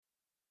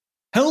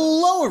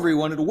Hello,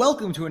 everyone, and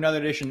welcome to another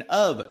edition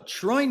of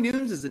Troy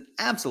News is an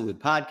Absolute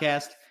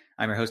Podcast.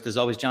 I'm your host, as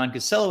always, John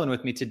Casello, and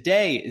with me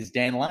today is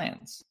Dan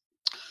Lyons.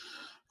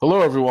 Hello,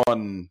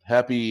 everyone.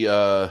 Happy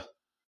we're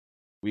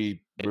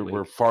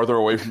farther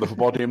away from the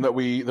football team than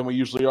we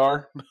usually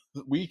are.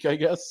 Week, I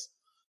guess.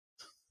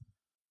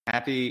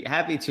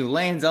 Happy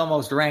Tulane's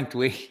almost ranked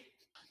week.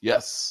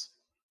 Yes,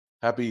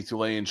 happy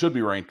Tulane should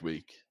be ranked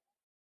week.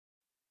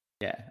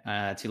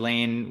 Yeah,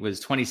 Tulane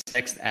was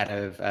 26th out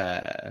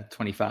of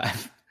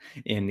 25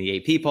 in the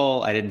AP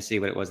poll. I didn't see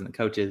what it was in the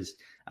coaches.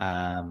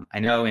 I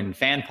know in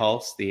Fan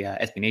Pulse, the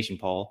SB Nation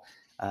poll,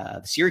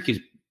 the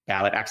Syracuse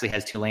ballot actually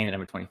has Tulane at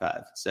number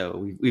 25.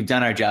 So we've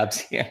done our jobs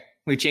here.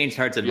 We changed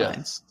hearts and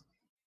minds.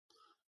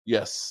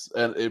 Yes,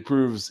 and it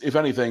proves, if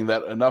anything,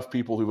 that enough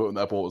people who vote in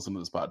that poll listen to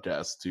this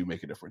podcast to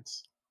make a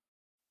difference.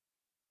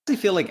 I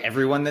feel like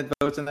everyone that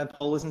votes in that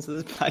poll listens to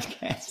this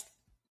podcast.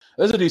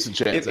 There's a decent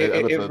chance.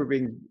 If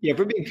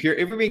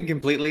we're being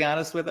completely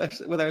honest with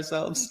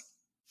ourselves.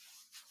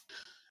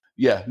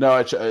 Yeah,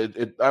 no,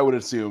 I would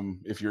assume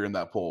if you're in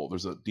that poll,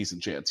 there's a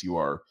decent chance you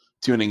are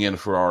tuning in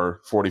for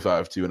our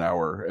 45 to an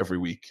hour every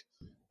week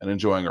and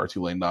enjoying our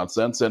Tulane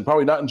nonsense and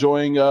probably not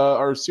enjoying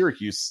our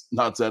Syracuse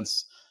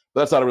nonsense.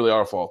 But that's not really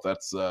our fault.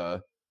 That's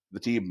the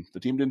team. The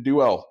team didn't do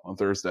well on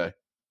Thursday.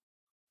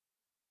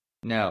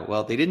 No,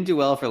 well, they didn't do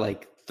well for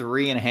like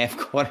 3.5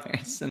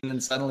 quarters and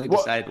then suddenly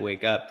decided to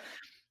wake up.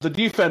 The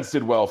defense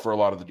did well for a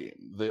lot of the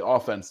game. The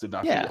offense did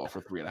not do well for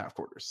 3.5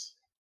 quarters.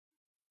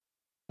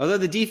 Although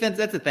the defense,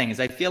 that's the thing, is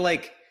I feel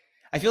like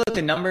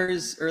the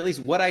numbers, or at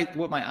least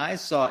what my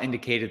eyes saw,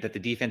 indicated that the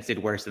defense did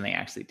worse than they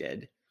actually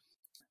did.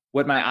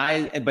 But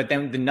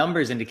then the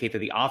numbers indicate that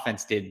the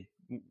offense did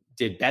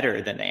better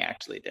than they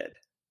actually did.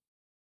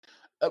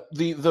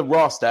 The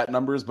raw stat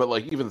numbers, but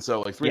like even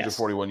so, like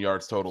 341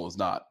 yards total is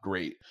not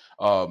great.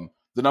 The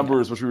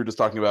numbers, which we were just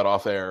talking about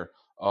off air,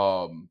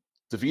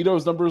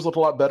 DeVito's numbers look a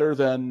lot better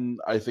than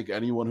I think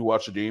anyone who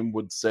watched the game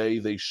would say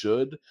they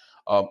should.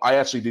 I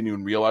actually didn't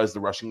even realize the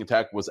rushing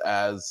attack was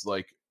as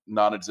like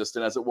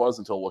non-existent as it was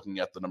until looking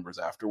at the numbers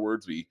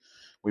afterwards. We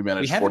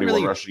managed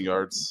 41 rushing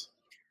yards.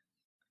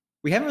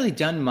 We haven't really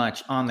done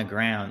much on the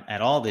ground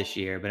at all this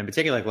year, but in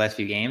particular, like last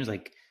few games,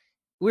 like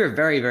we're a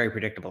very, very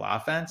predictable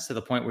offense to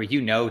the point where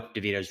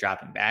DeVito's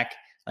dropping back.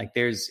 Like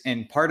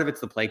and part of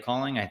it's the play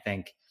calling. I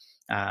think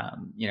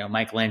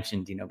Mike Lynch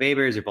and Dino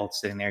Babers are both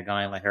sitting there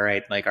going like, all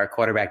right, like our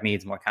quarterback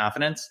needs more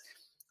confidence.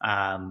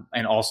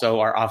 And also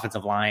our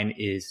offensive line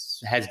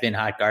has been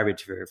hot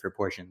garbage for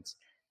portions.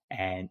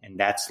 And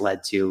that's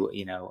led to,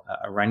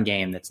 a run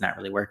game that's not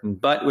really working.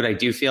 But what I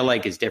do feel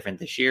like is different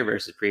this year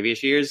versus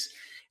previous years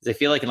is I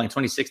feel like in like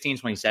 2016,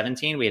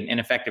 2017, we had an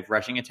ineffective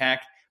rushing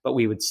attack, but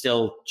we would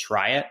still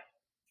try it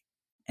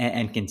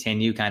and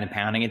continue kind of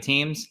pounding at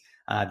teams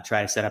to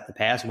try to set up the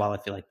pass. While I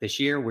feel like this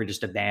year we're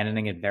just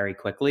abandoning it very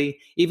quickly,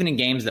 even in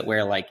games that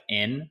we're like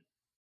in.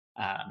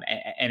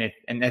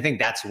 And I think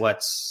that's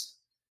what's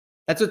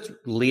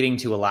leading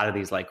to a lot of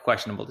these like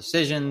questionable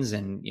decisions.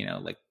 And,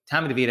 like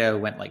Tommy DeVito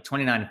went like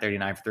 29 to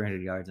 39 for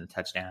 300 yards and a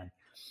touchdown.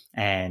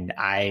 And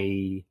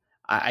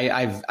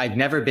I've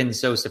never been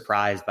so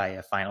surprised by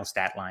a final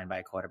stat line by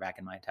a quarterback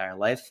in my entire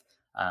life.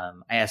 I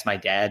asked my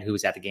dad, who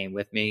was at the game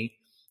with me,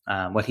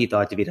 what he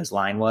thought DeVito's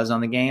line was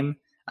on the game,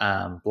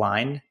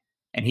 blind.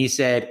 And he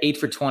said 8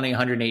 for 20,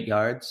 108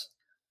 yards.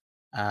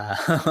 I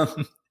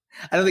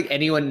don't think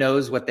anyone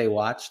knows what they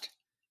watched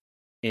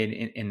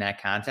in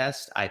that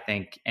contest. I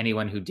think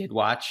anyone who did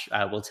watch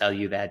will tell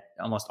you that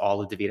almost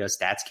all of DeVito's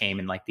stats came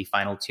in like the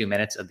final 2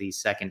 minutes of the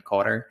second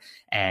quarter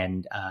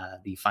and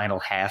the final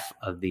half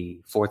of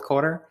the fourth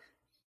quarter.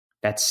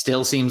 That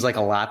still seems like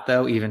a lot,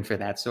 though, even for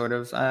that sort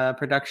of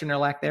production or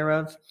lack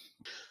thereof.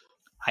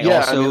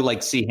 I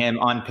see him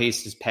on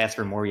pace to pass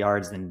for more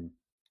yards than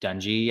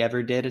Dungy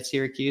ever did at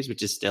Syracuse,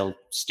 which is still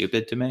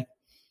stupid to me.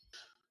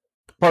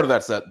 Part of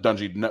that's that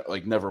Dungy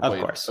never played.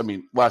 Of course. I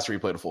mean, last year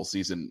he played a full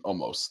season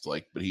almost,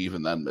 but he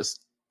even then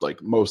missed like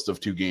most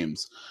of 2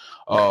 games.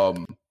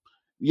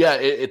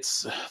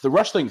 It's the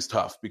rush thing's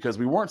tough because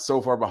we weren't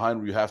so far behind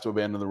where you have to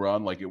abandon the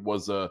run. Like it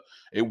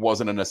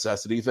wasn't a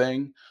necessity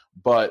thing,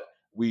 but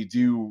we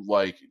do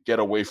like get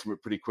away from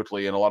it pretty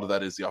quickly, and a lot of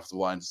that is the offensive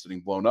line just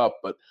getting blown up.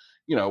 But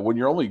when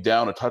you're only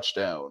down a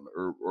touchdown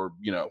or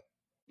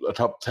a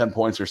top 10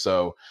 points or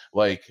so,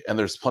 and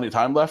there's plenty of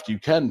time left, you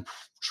can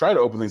try to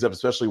open things up,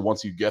 especially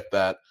once you get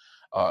that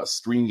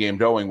screen game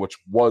going, which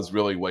was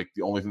really like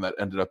the only thing that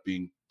ended up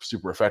being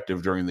super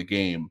effective during the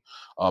game.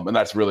 And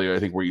that's really, I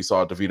think, where you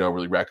saw DeVito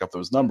really rack up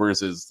those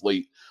numbers is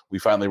late. We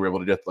finally were able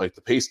to get like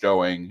the pace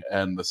going,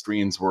 and the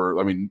screens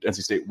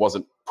NC State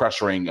wasn't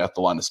pressuring at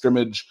the line of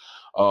scrimmage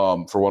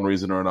for one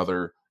reason or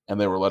another, and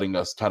they were letting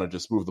us kind of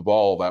just move the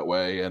ball that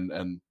way.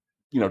 And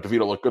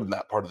DeVito looked good in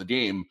that part of the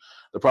game.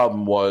 The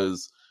problem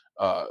was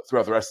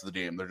throughout the rest of the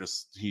game,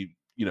 he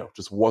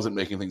just wasn't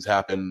making things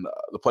happen.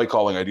 The play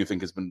calling, I do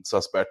think, has been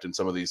suspect in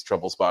some of these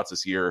trouble spots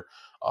this year.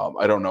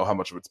 I don't know how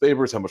much of it's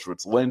Babers, how much of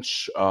it's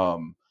Lynch.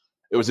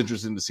 It was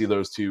interesting to see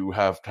those two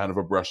have kind of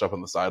a brush up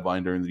on the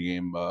sideline during the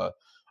game.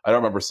 I don't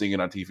remember seeing it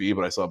on TV,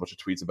 but I saw a bunch of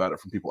tweets about it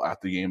from people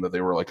at the game that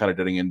they were like kind of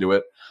getting into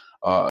it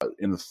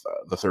in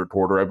the third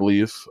quarter, I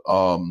believe.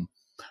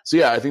 So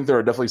yeah, I think there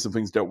are definitely some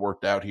things that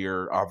worked out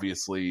here.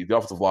 Obviously, the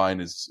offensive line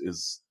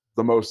is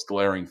the most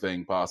glaring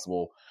thing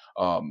possible.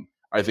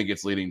 I think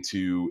it's leading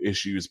to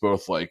issues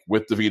both like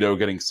with DeVito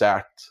getting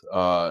sacked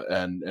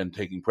and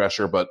taking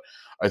pressure, but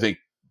I think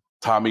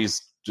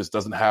Tommy's just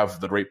doesn't have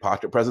the great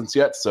pocket presence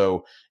yet.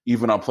 So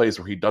even on plays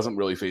where he doesn't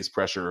really face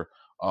pressure,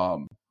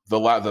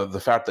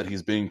 the fact that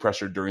he's being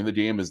pressured during the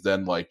game is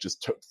then like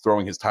just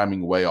throwing his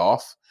timing way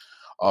off.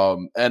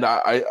 And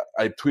I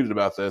tweeted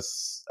about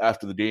this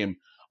after the game.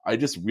 I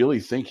just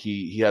really think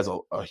he has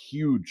a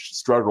huge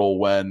struggle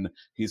when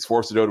he's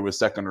forced to go to his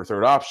second or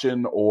third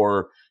option,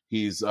 or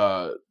he's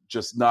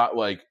just not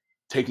like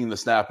taking the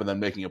snap and then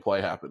making a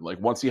play happen.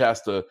 Like once he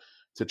has to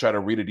try to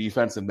read a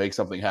defense and make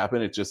something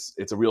happen,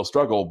 it's a real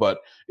struggle. But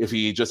if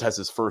he just has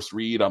his first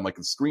read on like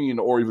the screen,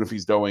 or even if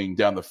he's going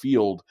down the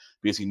field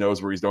because he knows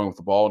where he's going with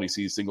the ball and he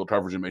sees single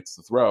coverage and makes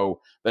the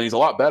throw, then he's a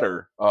lot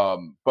better.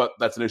 But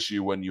that's an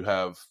issue when you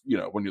have,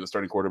 when you're the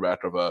starting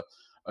quarterback of a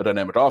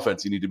dynamic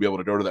offense. You need to be able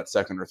to go to that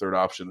second or third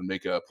option and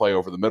make a play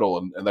over the middle.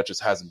 And that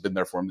just hasn't been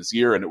there for him this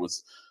year. And it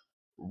was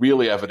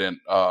really evident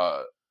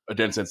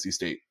against NC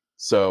State.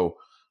 So,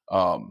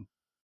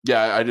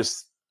 I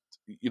just,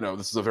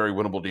 this is a very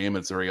winnable game.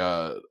 It's very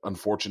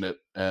unfortunate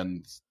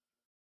and,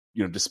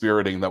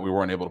 dispiriting that we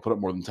weren't able to put up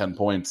more than 10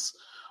 points.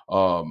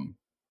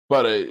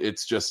 But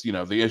it's just,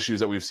 the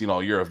issues that we've seen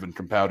all year have been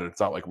compounded. It's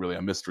not like really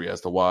a mystery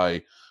as to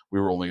why we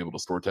were only able to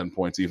score 10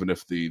 points, even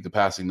if the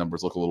passing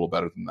numbers look a little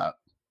better than that.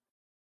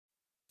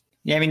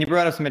 Yeah, I mean, you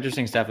brought up some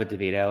interesting stuff with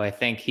DeVito. I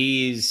think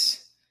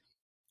he's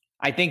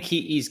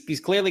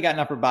clearly got an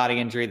upper body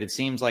injury that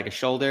seems like a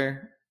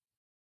shoulder,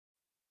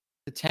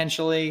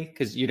 potentially,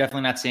 because you're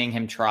definitely not seeing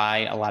him try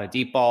a lot of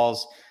deep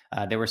balls.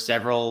 There were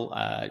several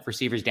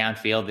receivers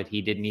downfield that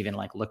he didn't even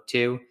like look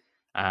to.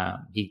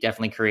 He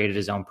definitely created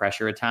his own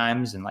pressure at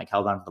times and like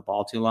held onto the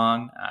ball too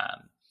long.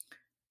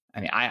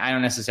 I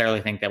don't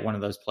necessarily think that one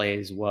of those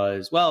plays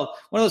was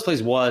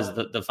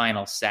the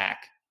final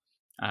sack.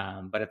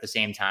 But at the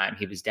same time,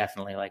 he was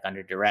definitely like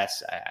under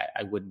duress.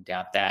 I wouldn't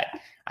doubt that.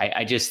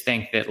 I just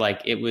think that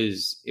like it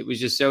was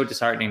just so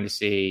disheartening to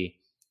see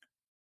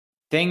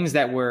things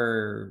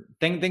were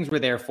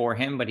there for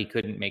him, but he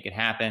couldn't make it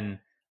happen.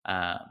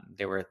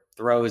 There were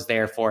throws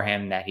there for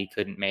him that he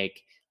couldn't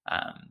make.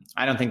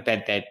 I don't think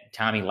that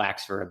Tommy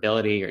lacks for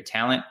ability or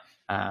talent.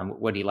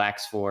 What he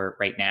lacks for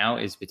right now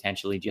is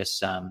potentially just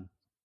some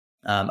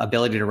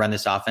ability to run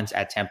this offense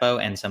at tempo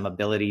and some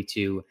ability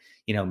to,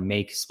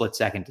 make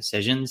split-second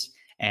decisions.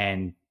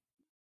 And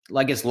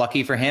I guess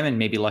lucky for him and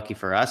maybe lucky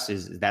for us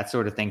is that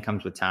sort of thing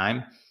comes with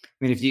time.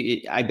 I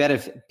mean, I bet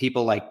if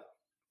people like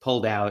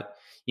pulled out,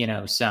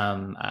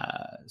 some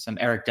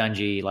Eric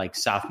Dungey like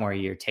sophomore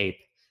year tape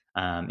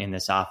in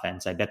this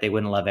offense, I bet they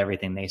wouldn't love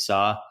everything they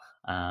saw.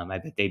 I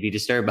bet they'd be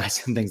disturbed by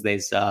some things they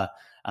saw.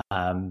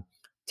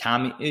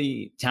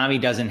 Tommy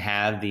doesn't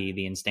have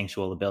the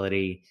instinctual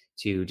ability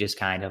to just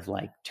kind of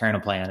like turn a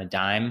play on a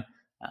dime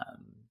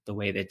the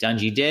way that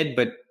Dungey did.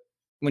 But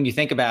when you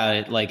think about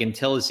it, like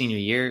until his senior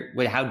year,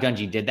 how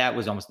Dungey did that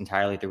was almost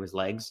entirely through his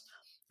legs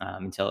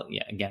until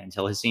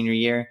his senior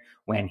year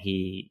when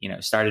he,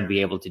 started to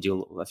be able to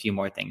do a few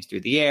more things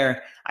through the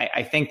air.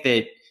 I think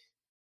that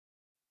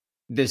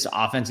this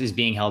offense is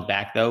being held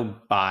back, though,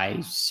 by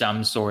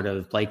some sort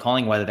of play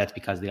calling, whether that's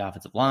because of the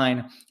offensive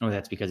line or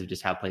that's because of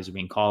just how plays are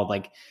being called.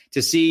 Like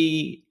to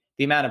see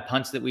the amount of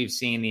punts that we've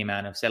seen, the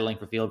amount of settling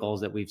for field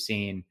goals that we've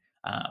seen,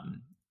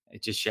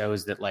 it just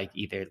shows that like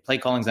either the play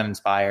calling's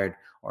uninspired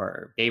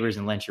or Babers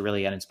and Lynch are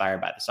really uninspired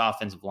by this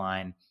offensive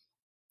line.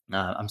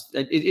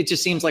 It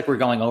just seems like we're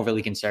going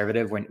overly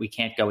conservative when we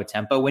can't go a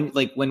tempo.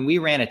 When we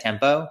ran a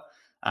tempo,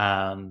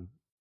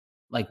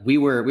 we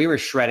were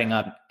shredding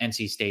up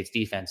NC State's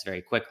defense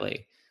very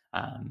quickly.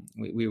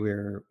 We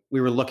were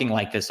looking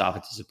like this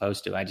offense is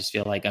supposed to. I just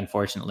feel like,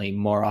 unfortunately,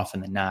 more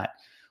often than not,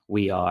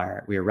 we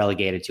are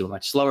relegated to a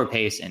much slower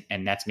pace,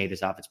 and that's made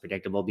this offense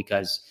predictable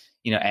because,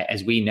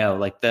 as we know,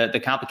 like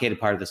the complicated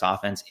part of this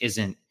offense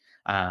isn't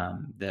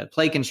the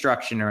play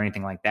construction or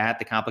anything like that.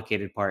 The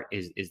complicated part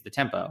is the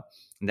tempo.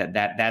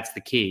 That's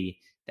the key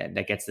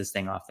that gets this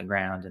thing off the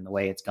ground. And the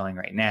way it's going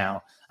right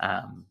now,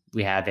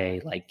 we have a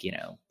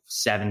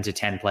 7 to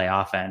 10 play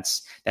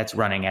offense that's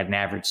running at an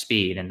average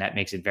speed, and that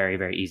makes it very,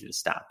 very easy to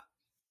stop.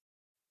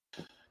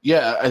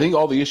 Yeah, I think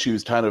all the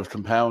issues kind of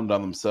compound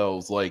on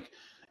themselves. Like,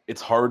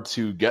 it's hard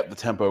to get the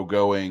tempo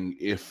going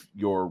if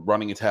your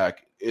running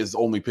attack is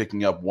only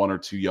picking up 1 or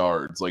 2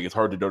 yards. Like, it's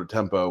hard to go to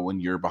tempo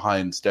when you're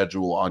behind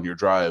schedule on your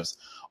drives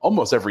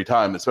almost every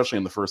time, especially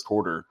in the first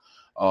quarter.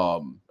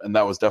 And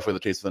that was definitely the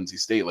case with NC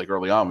State. Like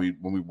early on,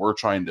 when we were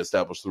trying to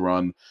establish the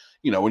run,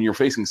 when you're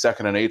facing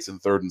 2nd and 8s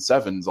and 3rd and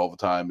 7s all the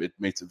time, it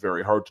makes it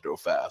very hard to go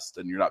fast,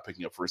 and you're not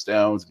picking up first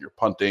downs, and you're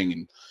punting,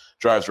 and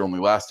drives are only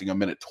lasting a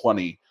minute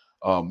 20.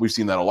 We've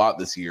seen that a lot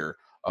this year,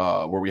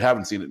 where we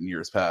haven't seen it in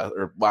years past,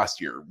 or last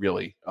year,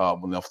 really,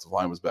 when the offensive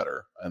line was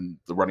better and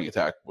the running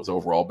attack was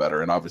overall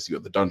better. And obviously you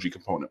have the Dungey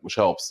component, which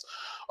helps.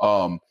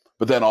 But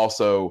but then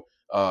also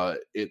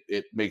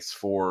it makes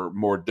for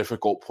more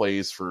difficult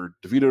plays for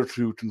DeVito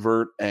to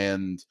convert.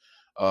 And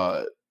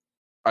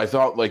I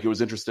thought like it was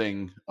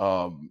interesting,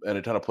 and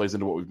it kind of plays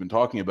into what we've been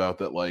talking about,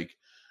 that like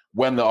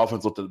when the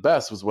offense looked at the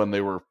best was when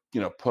they were,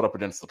 put up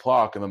against the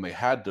clock and then they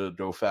had to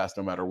go fast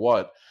no matter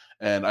what.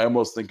 And I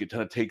almost think it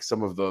kind of takes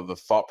some of the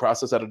thought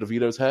process out of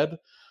DeVito's head,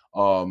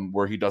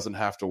 where he doesn't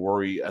have to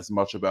worry as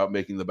much about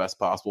making the best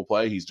possible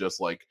play. He's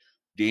just like,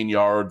 gain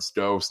yards,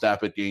 go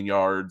snap it, gain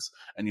yards.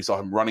 And you saw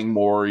him running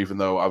more, even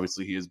though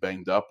obviously he is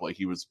banged up. Like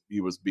he was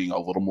being a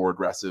little more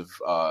aggressive,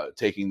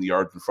 taking the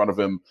yards in front of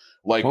him,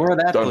 like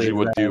Dungy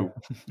would do.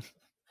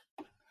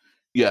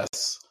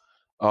 Yes.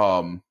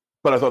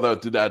 But I thought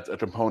that did add a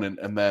component.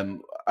 And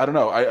then I don't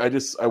know.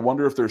 I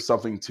wonder if there's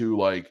something to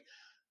like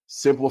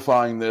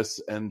simplifying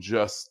this and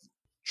just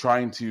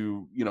trying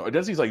to,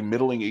 against these like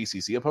middling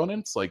ACC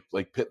opponents, like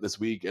Pitt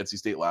this week, NC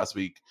State last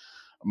week,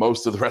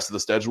 most of the rest of the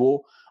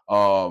schedule.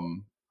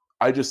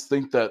 I just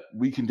think that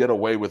we can get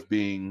away with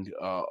being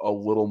a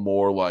little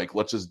more like,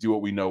 let's just do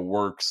what we know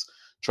works,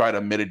 try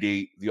to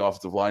mitigate the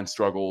offensive line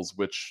struggles,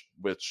 which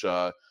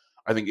I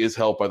think is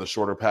helped by the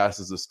shorter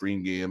passes, the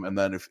screen game. And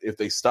then if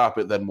they stop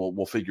it, then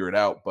we'll figure it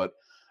out. But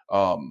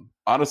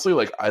honestly,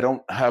 like I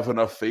don't have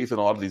enough faith in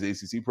a lot of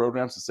these ACC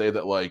programs to say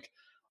that like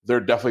they're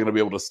definitely going to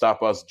be able to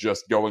stop us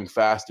just going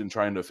fast and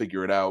trying to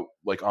figure it out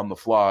like on the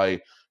fly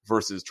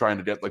versus trying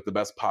to get like the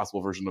best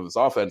possible version of this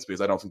offense,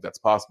 because I don't think that's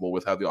possible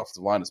with how the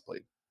offensive line is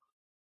played.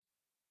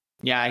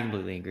 Yeah, I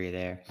completely agree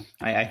there.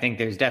 I think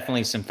there's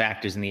definitely some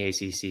factors in the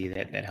ACC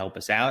that help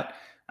us out.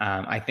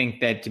 I think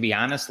that, to be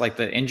honest, like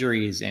the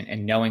injuries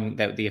and knowing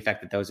that the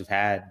effect that those have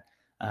had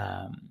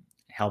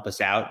help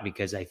us out,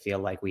 because I feel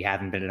like we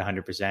haven't been at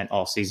 100%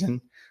 all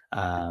season,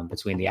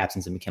 between the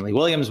absence of McKinley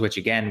Williams, which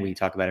again, we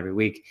talk about every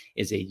week,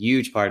 is a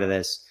huge part of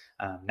this.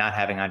 Not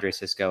having Andre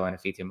Cisco and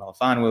Afitu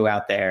Melifonwu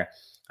out there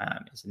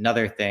is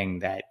another thing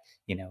that,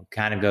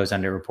 kind of goes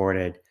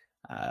underreported.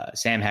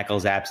 Sam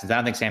Heckel's absence. I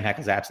don't think Sam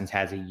Heckel's absence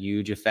has a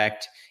huge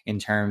effect in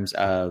terms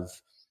of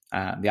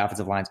the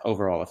offensive line's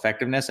overall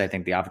effectiveness. I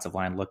think the offensive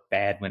line looked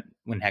bad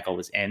when Heckel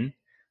was in,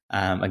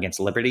 against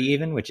Liberty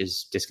even, which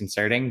is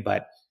disconcerting.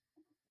 But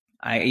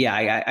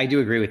I do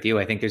agree with you.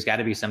 I think there's got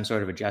to be some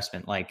sort of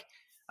adjustment. Like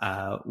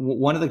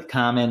one of the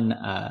common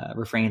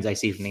refrains I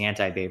see from the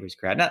anti-Babers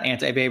crowd, not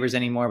anti-Babers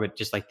anymore, but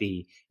just like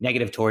the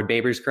negative toward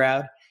Babers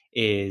crowd,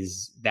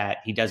 is that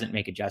he doesn't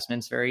make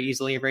adjustments very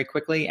easily or very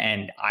quickly.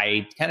 And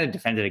I kind of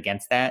defended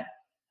against that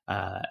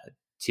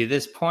to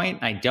this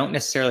point. I don't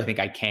necessarily think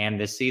I can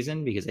this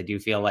season, because I do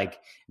feel like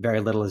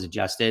very little is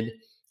adjusted.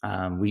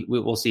 We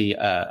will see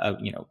a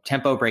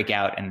tempo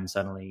breakout and then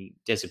suddenly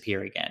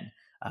disappear again.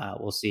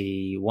 We'll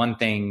see one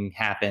thing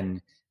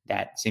happen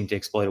that seemed to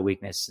exploit a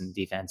weakness in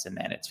defense, and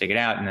then it's figured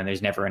out, and then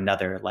there's never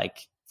another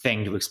like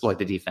thing to exploit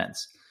the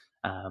defense.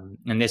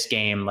 In this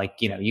game, like,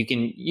 you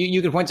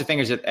can point to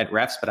fingers at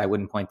refs, but I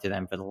wouldn't point to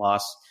them for the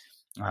loss.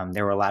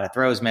 There were a lot of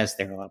throws missed.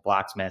 There were a lot of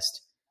blocks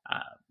missed.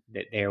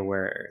 There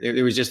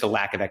was just a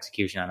lack of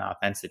execution on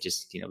offense that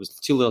just, was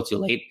too little too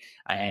late.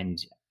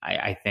 And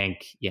I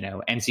think,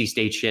 NC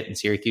State shit and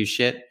Syracuse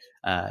shit,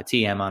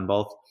 TM on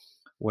both,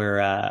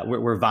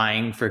 we're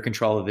vying for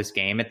control of this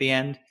game at the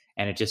end.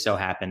 And it just so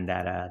happened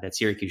that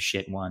Syracuse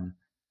shit won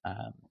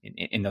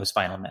in those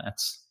final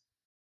minutes.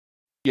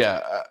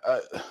 Yeah,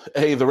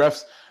 hey, the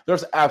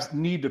refs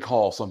need to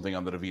call something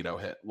on the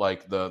DeVito hit,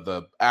 like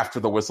the after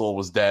the whistle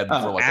was dead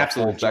for like a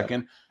full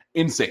second.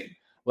 Insane,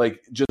 like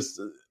just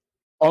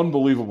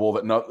unbelievable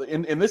that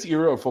in this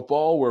era of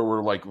football where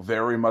we're like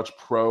very much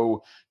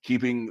pro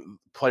keeping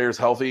players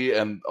healthy,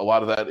 and a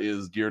lot of that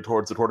is geared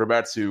towards the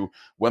quarterbacks who,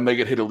 when they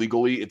get hit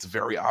illegally, it's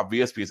very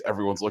obvious because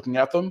everyone's looking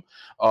at them.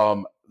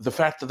 The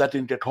fact that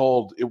didn't get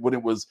called when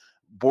it was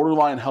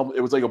borderline helmet,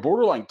 it was like a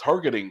borderline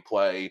targeting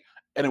play.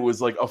 And it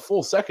was like a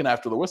full second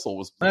after the whistle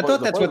was. I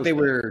thought that's what they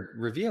were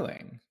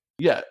reviewing.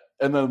 Yeah,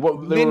 and then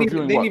what they were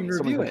reviewing?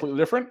 Something completely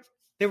different.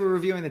 They were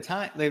reviewing the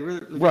time. They were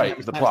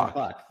the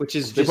clock, which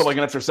is they put like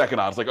an extra second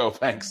on. It's like, oh,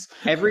 thanks.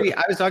 I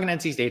was talking to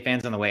NC State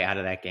fans on the way out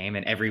of that game,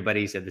 and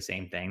everybody said the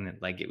same thing.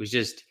 Like it was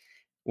just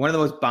one of the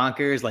most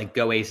bonkers, like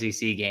go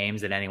ACC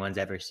games that anyone's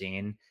ever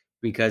seen,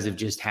 because of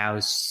just how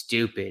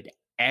stupid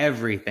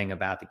everything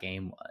about the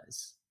game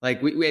was.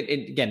 Like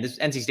again, this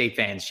NC State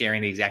fans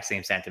sharing the exact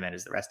same sentiment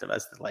as the rest of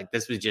us. That like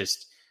this was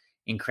just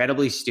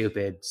incredibly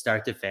stupid,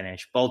 start to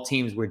finish. Both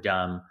teams were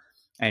dumb,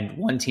 and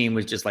one team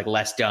was just like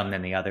less dumb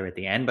than the other at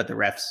the end. But the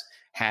refs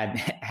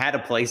had a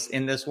place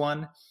in this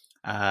one,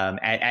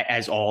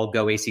 as all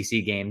go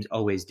ACC games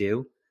always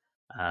do.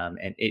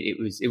 And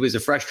it was a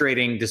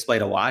frustrating display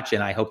to watch,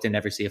 and I hope to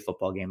never see a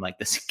football game like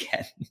this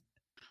again.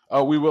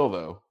 Oh, we will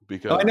though,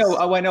 because I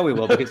know we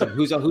will, because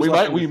who's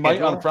we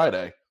might on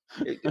Friday.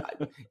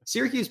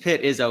 Syracuse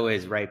Pitt is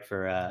always ripe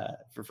for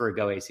a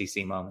go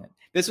ACC moment.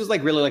 This was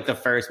like really like the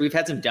first. We've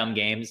had some dumb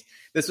games.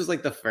 This was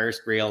like the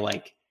first real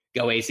like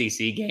go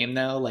ACC game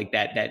though. Like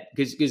that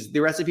because the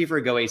recipe for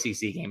a go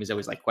ACC game is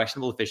always like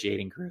questionable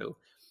officiating crew,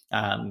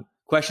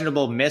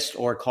 questionable missed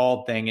or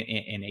called thing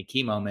in a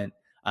key moment,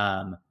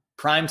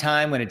 prime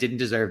time when it didn't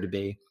deserve to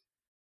be,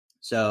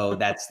 So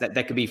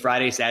that could be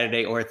Friday,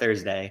 Saturday, or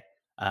Thursday.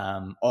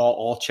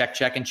 All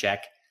check, and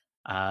check.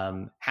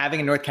 Having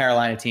a North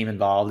Carolina team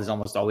involved is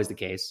almost always the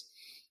case.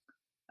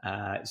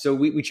 So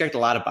we checked a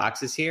lot of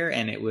boxes here,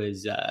 and it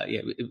was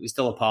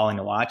still appalling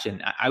to watch.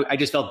 And I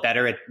just felt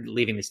better at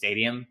leaving the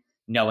stadium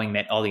knowing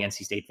that all the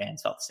NC State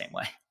fans felt the same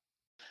way.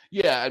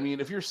 Yeah, I mean,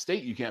 if you're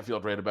State, you can't feel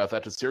great about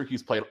that. Because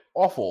Syracuse played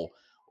awful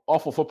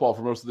football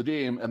for most of the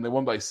game, and they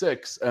won by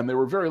 6, and they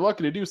were very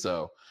lucky to do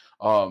so.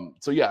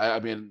 So yeah,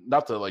 I mean,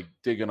 not to like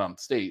dig in on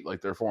State,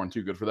 like they're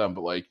 4-2, good for them,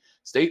 but like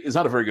State is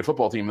not a very good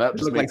football team. That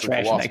just makes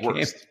the loss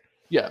worse.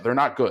 Yeah, they're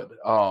not good.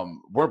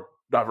 We're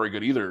not very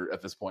good either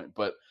at this point,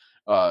 but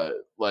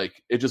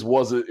like it just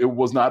wasn't. It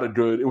was not a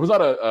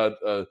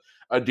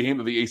game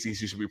that the ACC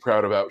should be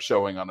proud about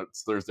showing on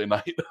its Thursday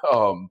night.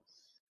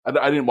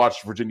 I didn't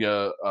watch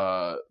Virginia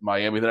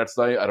Miami the next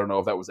night. I don't know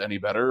if that was any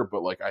better,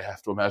 but like I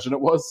have to imagine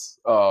it was.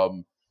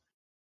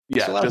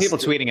 Yeah, a lot of people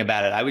tweeting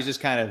about it. I was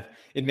just kind of,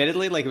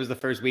 admittedly, like it was the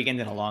first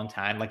weekend in a long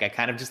time. Like I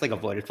kind of just like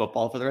avoided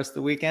football for the rest of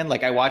the weekend.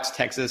 Like I watched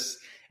Texas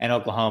and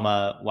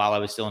Oklahoma while I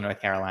was still in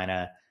North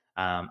Carolina.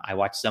 I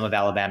watched some of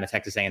Alabama,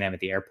 Texas A&M at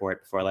the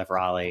airport before I left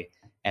Raleigh.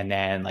 And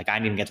then like I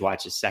didn't even get to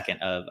watch a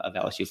second of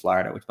LSU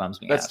Florida, which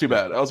bums me out. That's too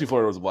bad. LSU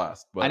Florida was a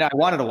blast. But I know I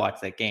wanted to watch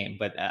that game,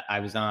 but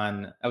I was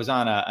on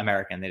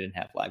American. They didn't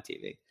have live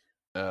TV.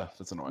 Yeah,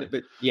 that's annoying.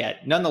 But yeah,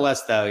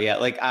 nonetheless though, yeah,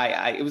 like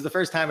I it was the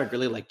first time I'd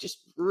really like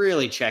just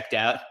really checked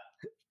out.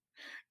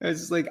 It was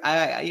just like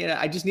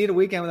I just need a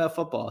weekend without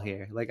football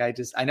here. Like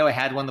I know I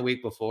had one the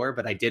week before,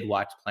 but I did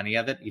watch plenty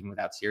of it even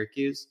without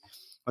Syracuse.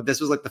 But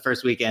this was like the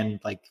first weekend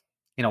like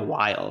in a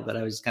while that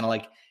I was kind of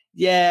like,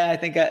 yeah, I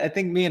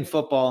think me and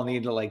football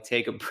need to like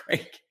take a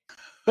break.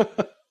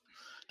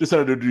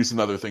 Decided to do some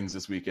other things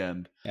this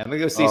weekend. Yeah, I'm gonna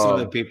go see some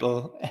other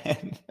people,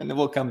 and then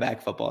we'll come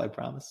back football. I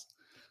promise.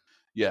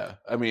 Yeah,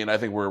 I mean, I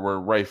think we're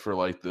ripe for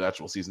like the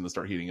actual season to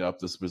start heating up.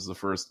 This was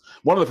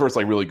one of the first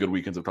like really good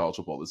weekends of college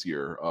football this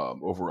year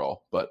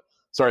overall. But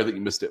sorry that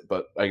you missed it.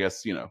 But I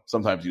guess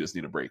sometimes you just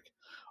need a break.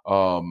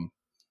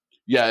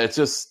 Yeah, it's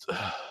just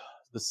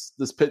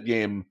this Pitt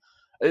game.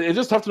 It's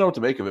just tough to know what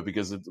to make of it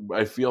because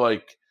I feel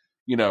like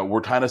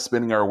we're kind of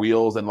spinning our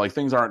wheels and like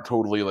things aren't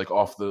totally like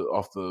off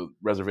the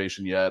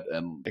reservation yet.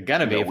 And they're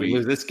gonna be if we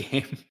lose this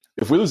game.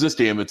 If we lose this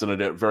game, it's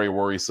a very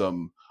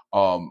worrisome.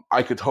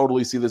 I could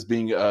totally see this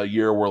being a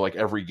year where like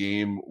every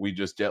game we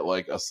just get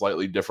like a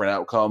slightly different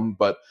outcome.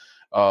 But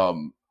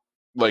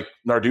like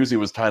Narduzzi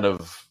was kind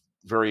of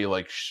very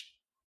like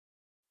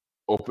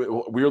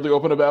weirdly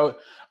open about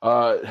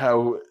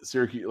how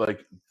Syracuse,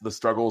 like the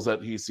struggles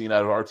that he's seen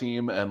out of our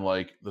team and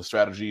like the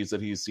strategies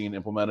that he's seen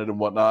implemented and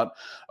whatnot.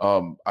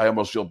 I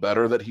almost feel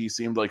better that he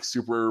seemed like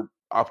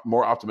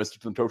more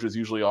optimistic than coaches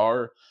usually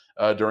are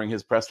during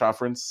his press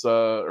conference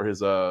or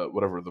his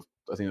whatever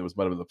I think it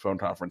might have been the phone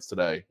conference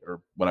today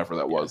or whenever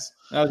that was.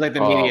 That was like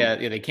the media.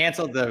 They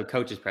canceled the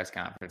coaches press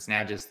conference.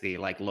 Now just the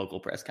like local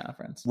press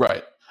conference.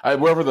 Right.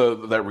 Wherever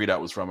that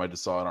readout was from, I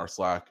just saw in our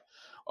Slack.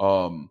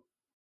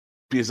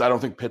 Because I don't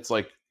think Pitt's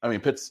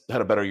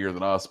had a better year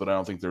than us, but I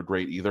don't think they're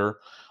great either.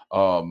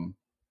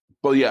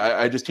 But yeah,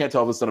 I just can't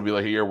tell if it's going to be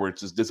like a year where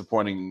it's just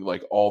disappointing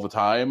like all the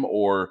time,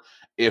 or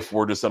if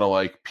we're just going to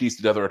like piece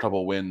together a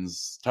couple of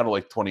wins, kind of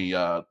like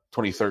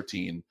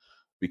 2013,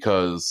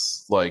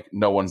 because like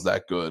no one's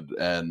that good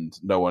and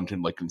no one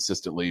can like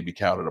consistently be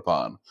counted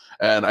upon.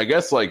 And I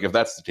guess like if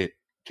that's the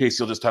case,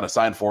 you'll just kind of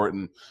sign for it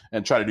and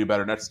try to do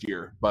better next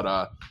year.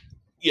 But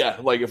yeah,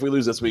 like if we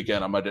lose this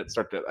weekend, I might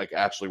start to like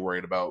actually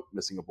worried about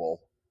missing a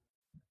bowl.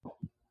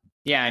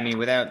 Yeah, I mean,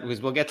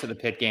 we'll get to the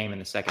Pitt game in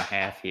the second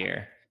half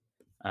here,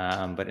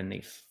 but in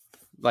the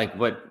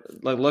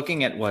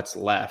looking at what's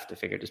left, I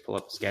figured just pull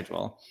up the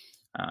schedule.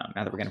 Now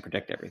that we're going to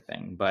predict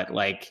everything, but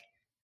like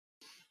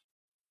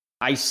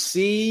I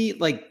see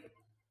like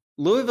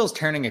Louisville's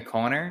turning a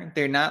corner.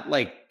 They're not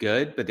like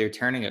good, but they're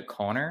turning a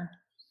corner.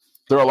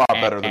 They're a lot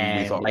better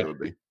than we thought they would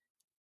be.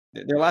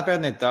 They're a lot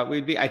better than they thought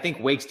we'd be. I think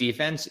Wake's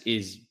defense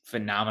is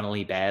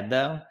phenomenally bad,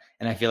 though.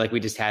 And I feel like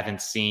we just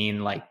haven't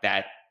seen like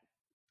that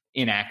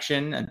in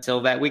action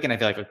until that week. And I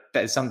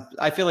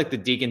feel like the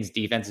Deacons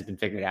defense has been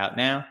figured out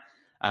now.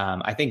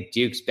 I think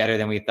Duke's better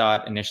than we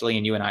thought initially.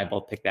 And you and I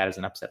both picked that as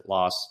an upset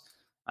loss.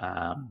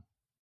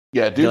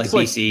 Yeah, Duke's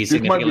like BC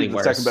Duke might be the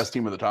worse. Second best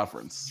team of the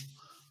conference.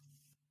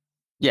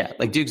 Yeah,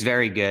 like Duke's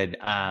very good.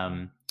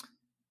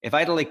 If I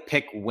had to like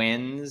pick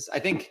wins, I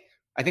think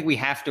we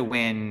have to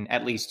win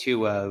at least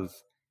 2 of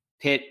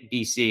Pitt,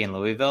 BC, and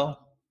Louisville.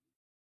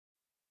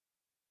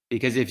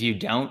 Because if you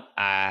don't,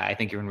 I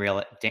think you're in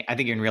real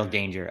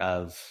danger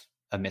of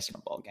missing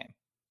a bowl game.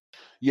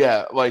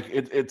 Yeah, like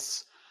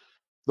it's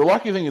the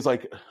lucky thing is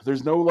like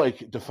there's no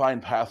like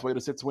defined pathway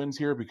to 6 wins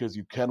here because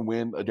you can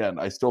win. Again,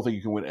 I still think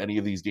you can win any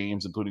of these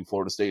games, including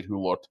Florida State,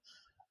 who looked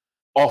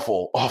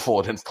awful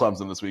against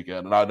Clemson this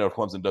weekend. And I know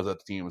Clemson does that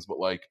to teams, but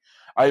like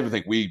I even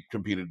think we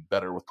competed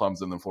better with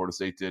Clemson than Florida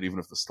State did, even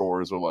if the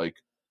scores were like,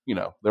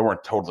 they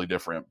weren't totally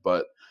different.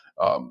 But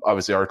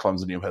obviously our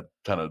Clemson team had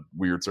kind of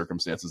weird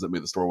circumstances that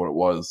made the score what it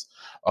was.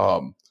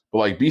 But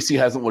like BC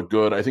hasn't looked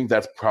good. I think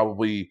that's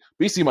probably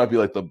BC might be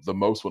like the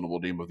most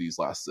winnable game of these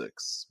last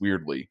 6.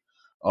 Weirdly,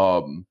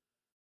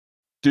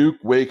 Duke,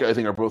 Wake, I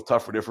think are both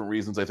tough for different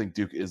reasons. I think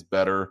Duke is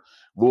better.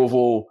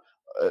 Louisville,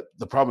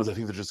 the problem is I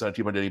think they're just not a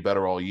team any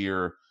better all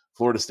year.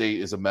 Florida State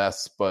is a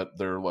mess, but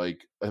they're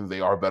like, I think they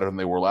are better than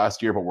they were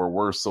last year, but we're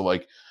worse. So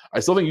like,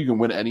 I still think you can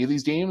win any of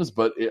these games,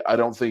 but I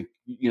don't think,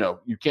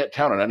 you can't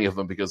count on any of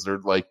them because they're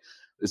like,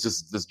 it's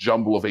just this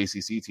jumble of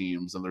ACC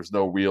teams, and there's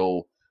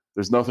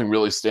nothing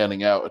really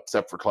standing out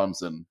except for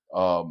Clemson.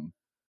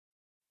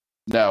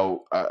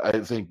 Now, I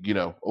think,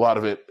 a lot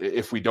of it,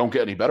 if we don't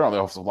get any better on the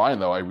offensive line,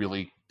 though, I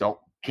really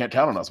can't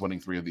count on us winning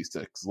 3 of these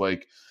 6.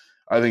 Like,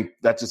 I think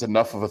that's just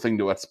enough of a thing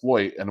to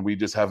exploit, and we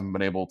just haven't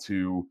been able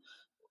to.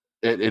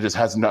 It just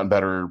hasn't gotten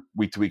better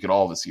week to week at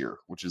all this year,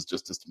 which is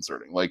just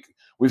disconcerting. Like,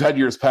 we've had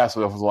years past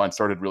where the offensive line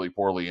started really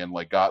poorly and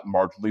like got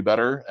marginally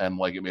better and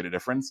like it made a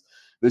difference.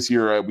 This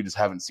year, we just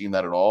haven't seen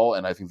that at all,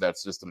 and I think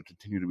that's just going to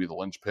continue to be the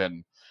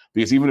linchpin,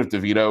 because even if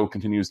DeVito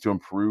continues to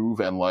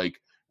improve and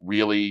like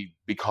really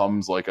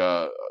becomes like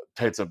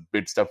takes a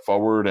big step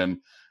forward and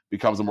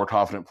becomes a more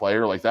confident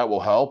player, like that will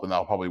help, and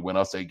that'll probably win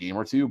us a game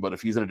or two. But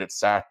if he's going to get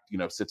sacked,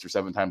 6 or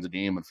 7 times a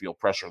game and feel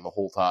pressure the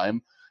whole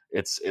time,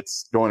 it's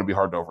going to be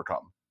hard to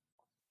overcome.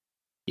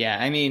 Yeah,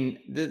 I mean,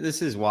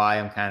 this is why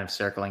I'm kind of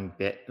circling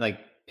Pitt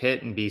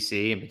and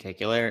BC in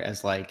particular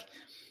as like,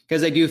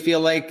 because I do feel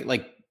like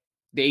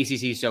the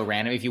ACC is so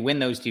random. If you win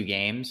those 2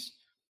 games,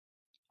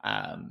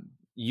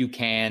 you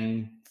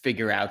can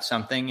figure out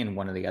something in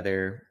one of the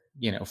other,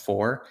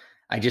 4.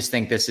 I just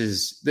think this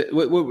is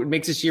what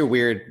makes this year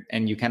weird,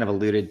 and you kind of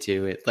alluded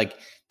to it. Like,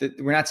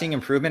 we're not seeing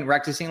improvement. We're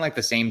actually seeing like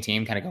the same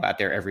team kind of go out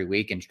there every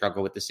week and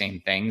struggle with the same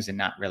things and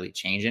not really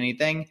change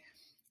anything.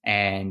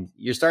 And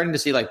you're starting to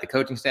see like the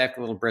coaching staff a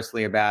little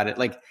bristly about it.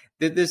 Like,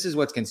 this is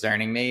what's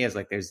concerning me, is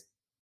like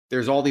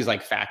there's all these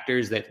like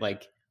factors that,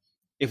 like,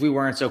 if we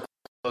weren't so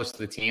close to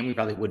the team, we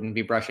probably wouldn't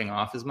be brushing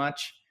off as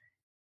much,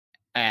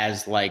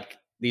 as like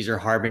these are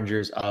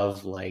harbingers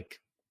of like,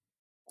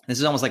 this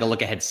is almost like a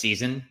look ahead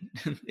season.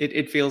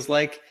 it feels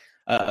like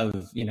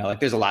like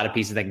there's a lot of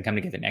pieces that can come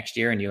together next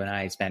year. And you and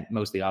I spent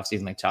most of the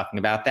offseason like talking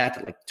about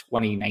that. Like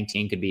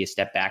 2019 could be a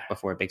step back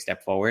before a big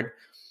step forward.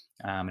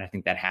 And I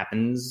think that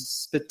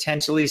happens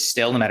potentially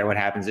still, no matter what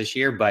happens this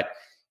year. But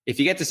if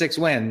you get to 6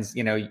 wins,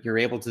 you're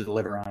able to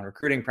deliver on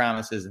recruiting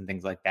promises and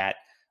things like that.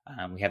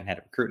 We haven't had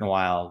a recruit in a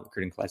while.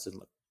 Recruiting class doesn't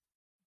look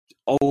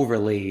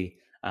overly,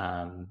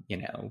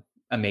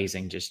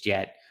 amazing just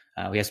yet.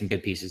 We have some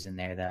good pieces in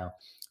there, though.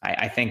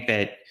 I think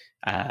that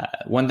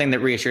one thing that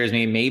reassures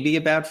me maybe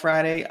about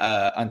Friday,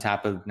 on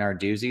top of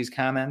Narduzzi's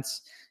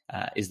comments,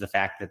 is the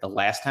fact that the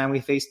last time we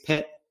faced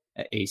Pitt,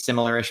 a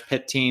similar-ish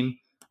Pitt team,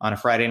 on a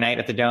Friday night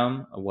at the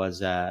Dome was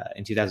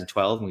in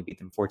 2012, and we beat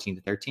them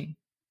 14-13.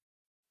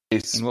 A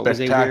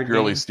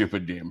spectacularly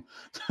stupid game.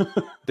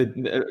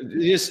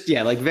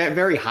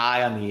 Very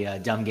high on the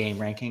dumb game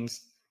rankings.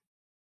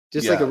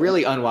 Just like a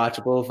really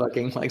unwatchable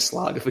fucking like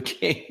slog of a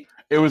game.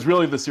 It was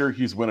really the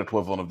Syracuse win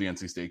equivalent of the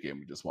NC State game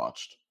we just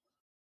watched.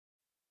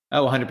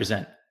 Oh,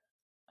 100%.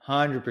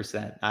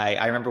 100%.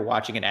 I remember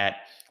watching it at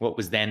what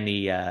was then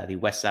the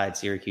West Side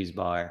Syracuse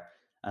bar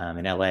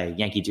in LA,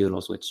 Yankee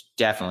Doodles, which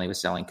definitely was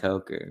selling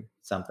Coke or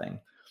something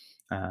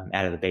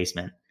out of the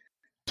basement.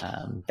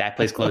 That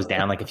place closed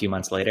down like a few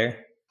months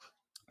later.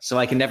 So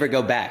I can never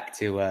go back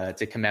to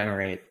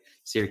commemorate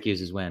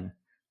Syracuse's win.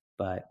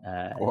 But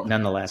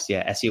nonetheless,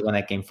 yeah, SU won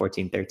that game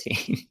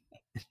 14-13.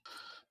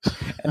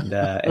 and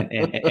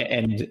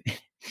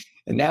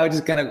now I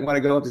just kind of want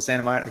to go up to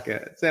Santa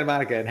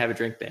Monica and have a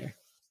drink there.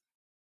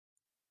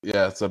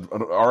 Yeah, it's an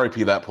RIP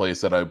that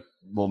place that I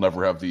will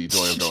never have the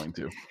joy of going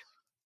to.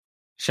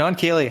 Sean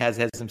Keeley has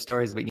had some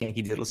stories about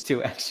Yankee Doodles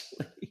too,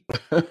 actually.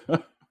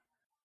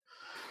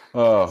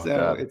 Oh, so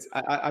God.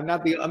 I'm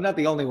not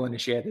the only one to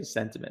share this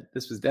sentiment.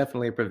 This was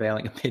definitely a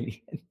prevailing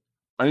opinion.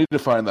 I need to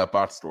find that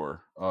bot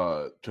store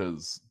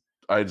because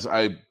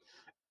I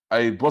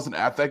wasn't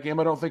at that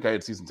game. I don't think I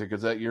had season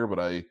tickets that year, but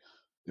it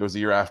was the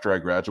year after I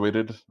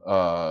graduated.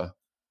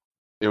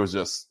 It was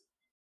just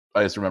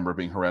I just remember it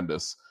being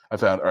horrendous. I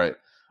found all right.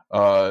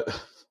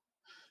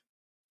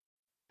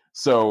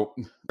 So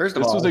first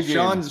of all,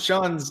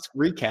 Sean's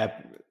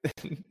recap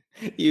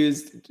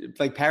used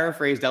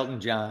paraphrased Elton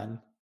John.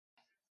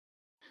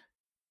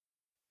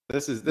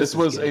 This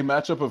was a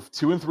matchup of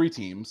 2 and 3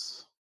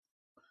 teams.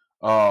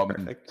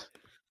 Perfect.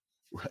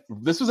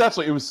 This was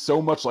actually, it was so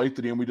much like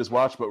the game we just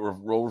watched, but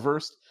role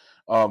reversed.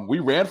 We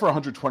ran for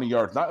 120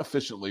 yards, not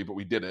efficiently, but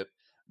we did it.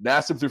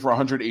 Nassib threw for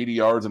 180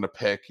 yards and a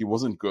pick. He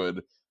wasn't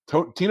good.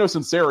 Tino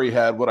Sinceri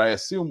had what I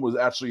assume was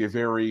actually a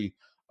very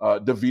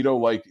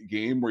DeVito-like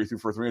game where he threw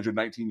for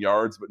 319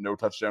 yards, but no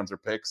touchdowns or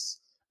picks,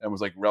 and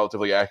was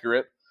relatively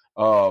accurate.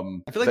 I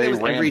feel like that was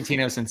every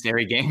Tino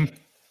Sinceri game.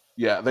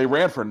 Yeah, they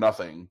ran for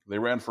nothing. They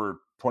ran for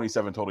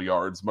 27 total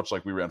yards, much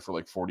like we ran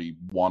for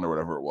 41 or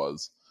whatever it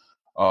was.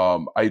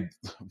 How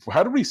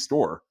did we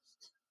score?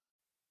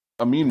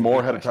 Amin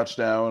Moore had a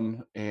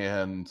touchdown,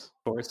 and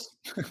of course,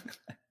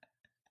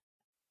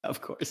 of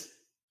course.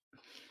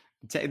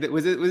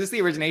 Was this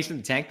the origination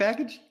of the tank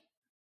package?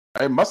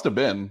 It must have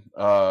been.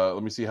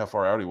 Let me see how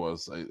far out he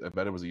was. I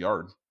bet it was a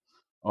yard.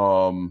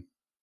 The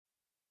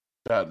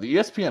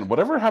ESPN,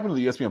 whatever happened to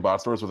the ESPN bot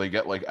stores where they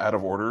get like out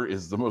of order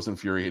is the most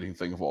infuriating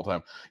thing of all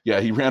time.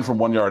 Yeah, he ran from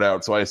 1 yard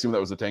out, so I assume that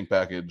was a tank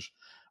package.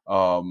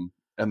 And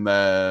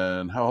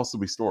then how else did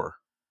we store?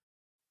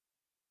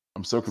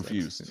 I'm so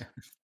confused.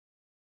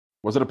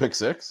 Was it a pick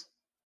six?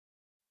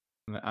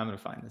 I'm gonna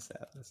find this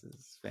out. This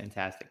is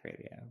fantastic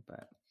radio,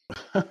 but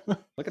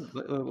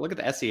look at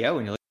the SEO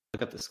when you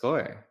look up the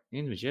score.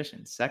 Noon's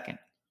Magician second.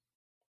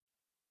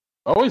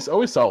 Always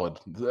solid.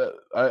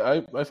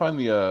 I find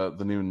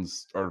the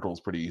Noon's articles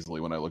pretty easily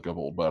when I look up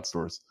old bot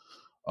stores.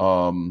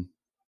 Yeah,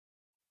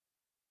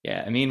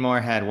 Amin Moore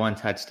had 1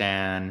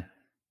 touchdown,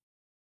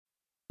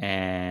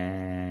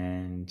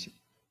 and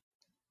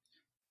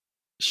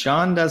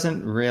Sean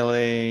doesn't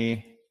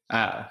really.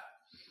 All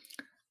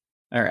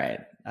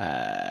right.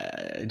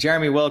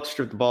 Jeremy Wilkes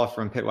stripped the ball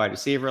from pit wide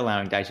receiver,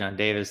 allowing Dyson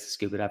Davis to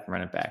scoop it up and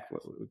run it back.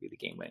 What would be the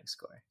game-winning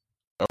score?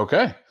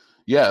 Okay.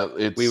 Yeah,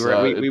 it's we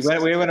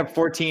went up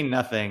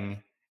 14-0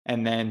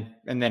 and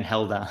then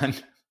held on.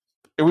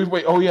 We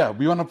went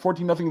up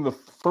 14-0 in the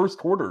first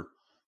quarter.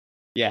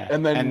 Yeah,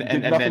 and then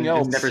nothing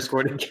else. Never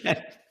scored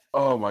again.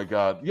 Oh my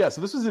god! Yeah, so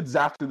this was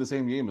exactly the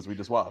same game as we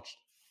just watched.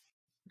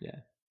 Yeah,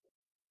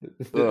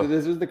 this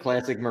was the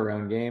classic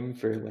Marone game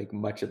for like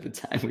much of the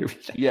time we were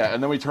there. Yeah,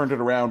 and then we turned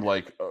it around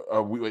like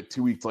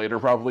 2 weeks later.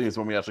 Probably is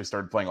when we actually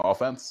started playing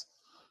offense.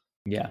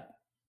 Yeah.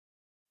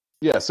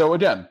 So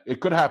again, it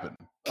could happen.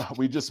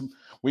 We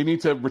need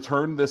to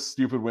return this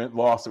stupid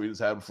loss that we just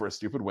had for a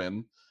stupid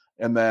win,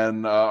 and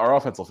then our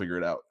offense will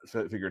figure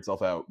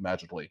itself out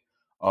magically.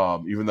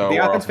 Even though the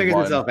offense figures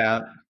itself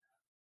out,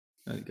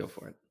 go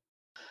for it.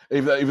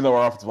 Even though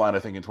our offensive line, I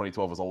think in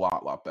 2012 was a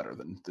lot better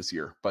than this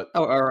year. But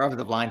our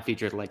offensive line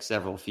featured like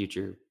several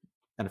future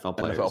NFL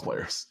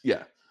players.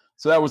 Yeah,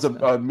 so that was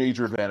a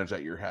major advantage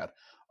that year had.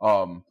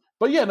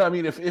 But yeah, no, I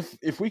mean,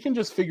 if we can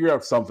just figure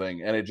out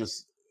something and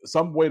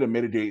some way to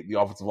mitigate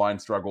the offensive line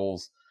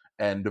struggles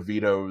and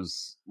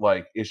DeVito's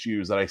like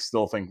issues that I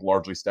still think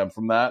largely stem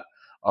from that.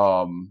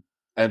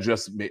 And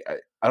just,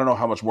 I don't know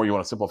how much more you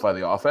want to simplify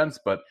the offense,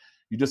 but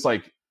you just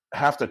like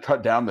have to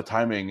cut down the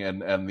timing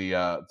and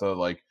the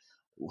like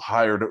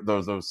higher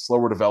those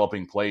slower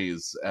developing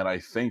plays. And I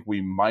think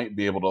we might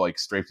be able to like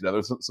scrape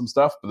together some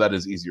stuff, but that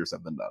is easier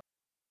said than done.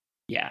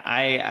 Yeah.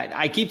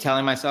 I keep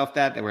telling myself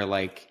that we're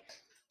like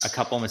a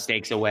couple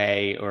mistakes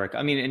away,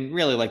 and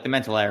really like the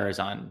mental errors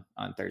on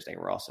Thursday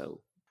were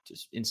also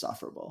just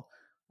insufferable.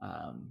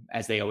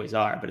 As they always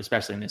are, but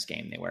especially in this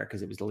game they were,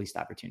 because it was the least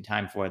opportune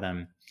time for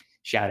them.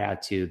 Shout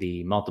out to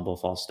the multiple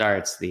false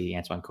starts, the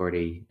Antoine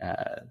Cordy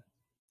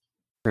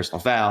personal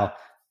foul,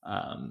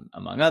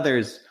 among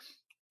others.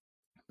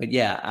 But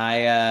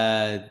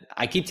yeah,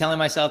 I keep telling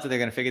myself that they're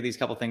going to figure these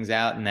couple things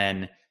out, and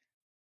then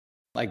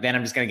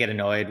I'm just going to get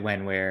annoyed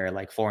when we're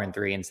like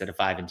 4-3 instead of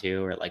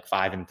 5-2, or like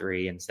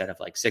 5-3 instead of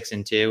like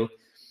 6-2.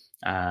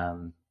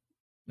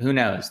 Who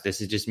knows?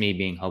 This is just me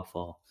being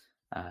hopeful.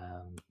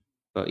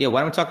 But yeah,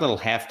 why don't we talk a little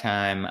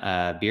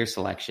halftime beer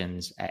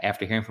selections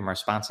after hearing from our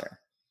sponsor?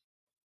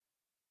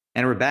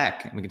 And we're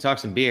back. We can talk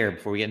some beer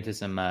before we get into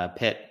some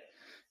pit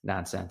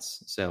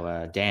nonsense.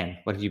 So, Dan,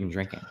 what have you been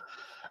drinking?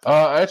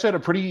 I actually had a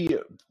pretty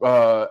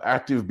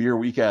active beer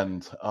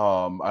weekend.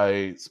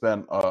 I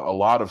spent a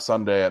lot of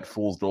Sunday at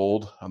Fool's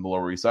Gold on the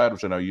Lower East Side,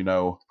 which I know you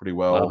know pretty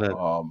well.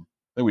 I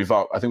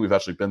think we've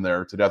actually been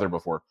there together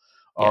before.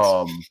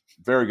 Yes.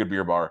 Very good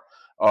beer bar.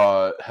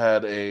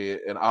 Had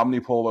an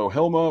Omnipolo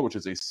Hilma, which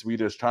is a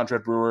Swedish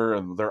contract brewer,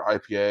 and their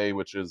IPA,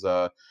 which is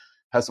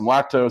has some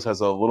lactose, has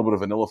a little bit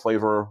of vanilla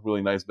flavor,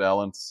 really nice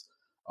balance.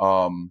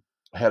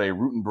 Had a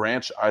Root and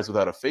Branch Eyes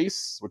Without a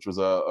Face, which was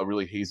a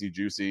really hazy,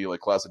 juicy, like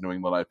classic New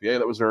England IPA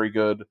that was very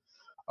good.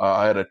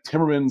 I had a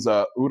Timmermans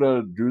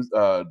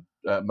Uda,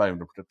 I'm not even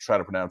going to try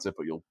to pronounce it,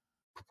 but you'll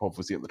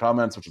hopefully see it in the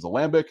comments, which is a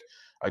lambic.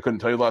 I couldn't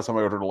tell you the last time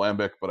I ordered a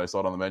lambic, but I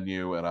saw it on the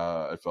menu, and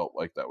I felt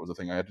like that was a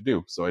thing I had to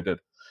do, so I did.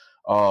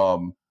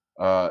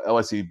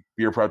 LIC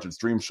Beer Project's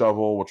Dream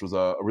Shovel, which was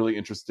a really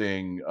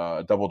interesting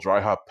double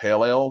dry hop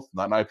pale ale,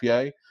 not an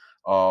IPA,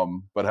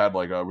 but had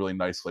like a really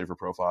nice flavor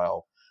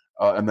profile.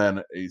 And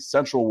then a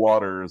Central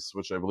Waters,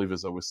 which I believe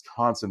is a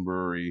Wisconsin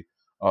brewery,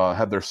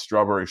 had their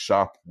Strawberry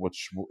Shop,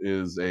 which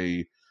is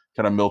a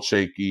kind of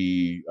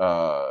milkshakey,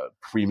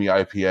 creamy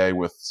IPA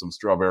with some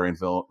strawberry and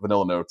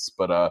vanilla notes,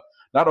 but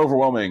not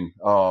overwhelming,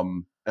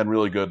 and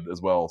really good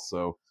as well.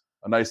 So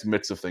a nice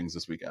mix of things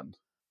this weekend.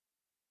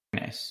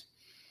 Nice.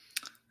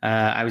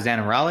 I was down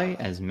in Raleigh,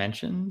 as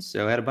mentioned,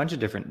 so I had a bunch of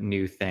different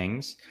new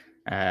things.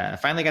 I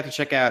finally got to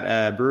check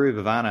out Brewery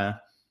Vivana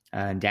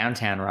in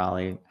downtown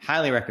Raleigh.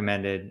 Highly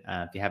recommended.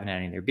 If you haven't had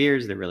any of their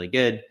beers, they're really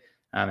good.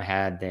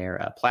 Had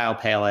their Plow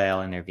Pale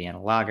Ale and their Vienna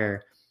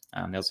Lager.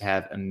 They also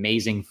have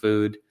amazing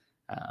food.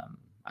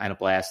 Ina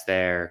Blast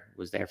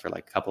was there for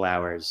like a couple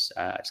hours.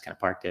 Just kind of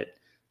parked it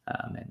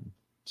and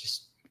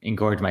just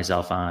engorged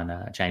myself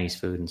on Chinese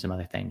food and some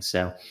other things.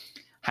 So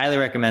highly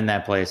recommend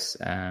that place.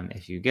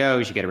 If you go,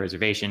 you should get a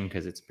reservation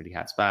because it's a pretty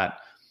hot spot.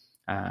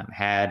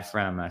 Had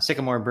from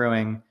Sycamore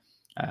Brewing,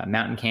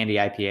 Mountain Candy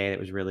IPA that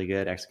was really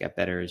good. Actually got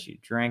better as you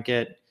drank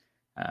it.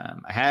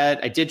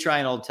 I did try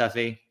an Old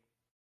Toughie.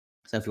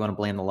 So if you want to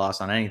blame the loss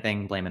on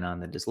anything, blame it on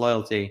the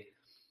disloyalty.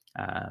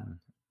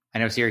 I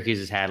know Syracuse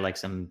has had like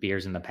some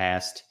beers in the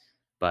past,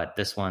 but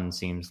this one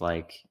seems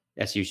like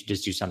SU should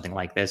just do something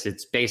like this.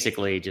 It's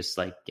basically just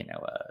like,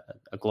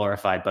 a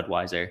glorified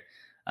Budweiser.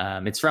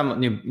 It's from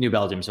New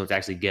Belgium, so it's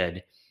actually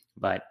good.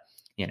 But,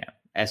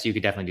 SU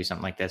could definitely do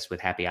something like this with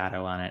Happy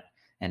Otto on it,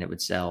 and it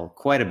would sell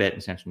quite a bit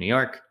in Central New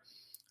York.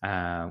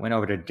 Went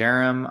over to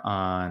Durham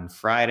on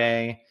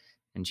Friday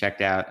and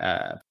checked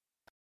out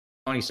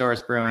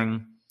Ponysaurus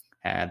Brewing.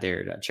 Had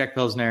their Czech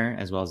Pilsner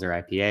as well as their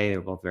IPA. They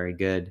were both very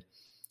good.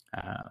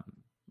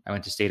 I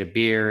went to State of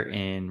Beer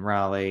in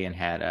Raleigh and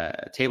had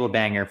a table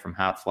banger from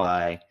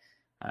Hotfly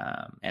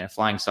and a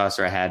flying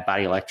saucer. I had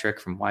Body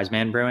Electric from Wise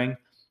Man Brewing.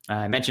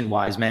 I mentioned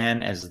Wise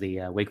Man as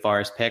the Wake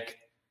Forest pick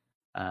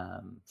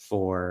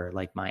for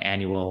like my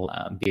annual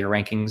beer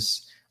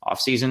rankings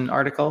off-season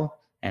article.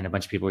 And a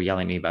bunch of people were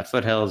yelling at me about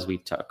Foothills. We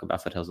talk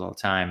about Foothills all the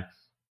time.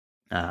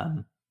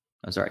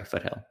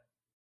 Foothill.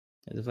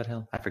 Is it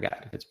Foothill? I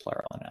forgot if it's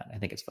plural or not. I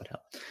think it's Foothill.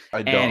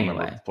 I don't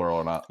remember if it's plural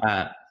or not.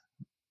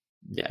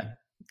 Yeah.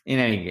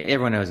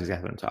 Everyone knows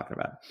exactly what I'm talking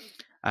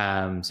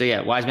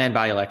about. Wise Man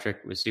Body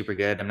Electric was super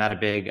good. I'm not a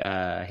big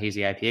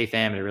hazy IPA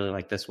fan, but I really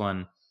like this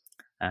one.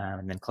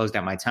 And then closed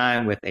out my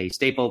time with a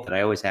staple that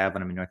I always have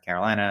when I'm in North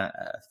Carolina,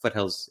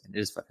 Foothills. It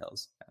is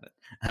Foothills.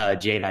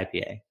 Jade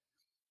IPA.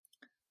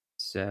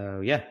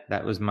 So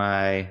that was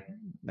my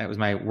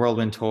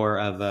whirlwind tour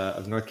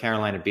of North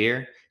Carolina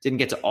beer. Didn't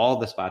get to all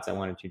the spots I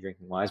wanted to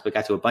drinking wise, but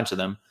got to a bunch of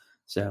them.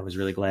 So I was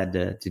really glad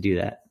to do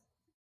that.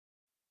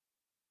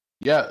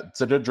 Yeah,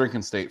 it's a good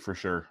drinking state for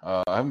sure.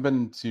 I haven't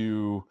been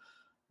to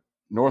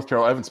North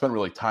Carolina. I haven't spent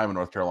really time in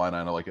North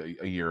Carolina in like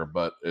a year,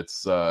 but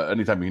it's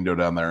anytime you can go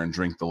down there and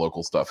drink the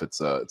local stuff,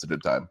 it's a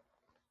good time.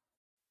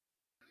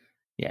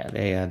 Yeah,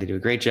 they do a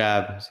great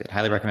job. So I'd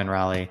highly recommend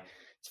Raleigh.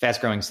 It's a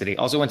fast growing city.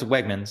 Also went to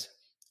Wegmans,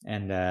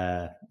 and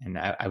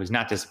I was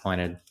not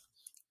disappointed.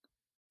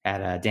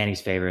 Had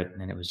Danny's favorite,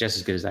 and it was just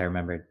as good as I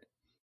remembered.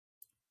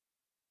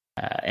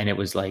 And it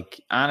was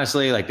like,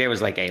 honestly, like there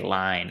was like a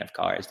line of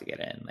cars to get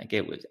in. Like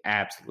it was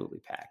absolutely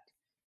packed.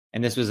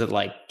 And this was at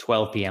like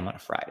 12 p.m. on a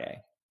Friday.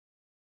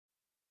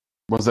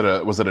 Was it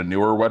a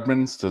newer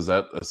Wegmans? Does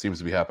that seems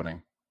to be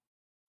happening?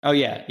 Oh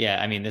yeah.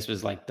 I mean, this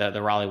was like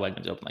the Raleigh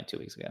Wegmans opened like 2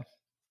 weeks ago.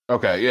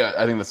 Okay, yeah,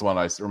 I think that's the one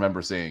I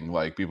remember seeing.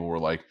 Like people were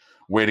like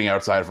waiting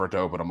outside for it to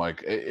open. I'm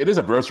like, it is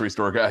a grocery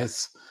store,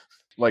 guys.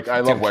 Like I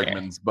love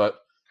Wegmans, but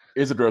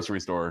it's a grocery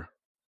store.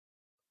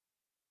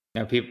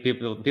 No,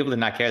 people did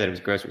not care that it was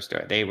a grocery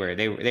store. They were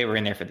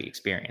in there for the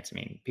experience. I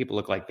mean, people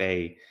look like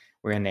they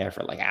were in there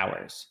for like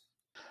hours.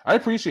 I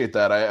appreciate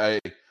that. I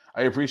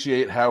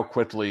appreciate how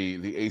quickly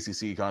the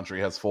ACC country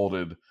has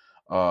folded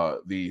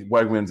the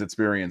Wegmans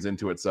experience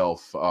into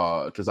itself.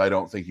 Because I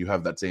don't think you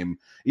have that same.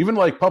 Even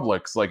like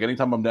Publix. Like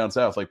anytime I'm down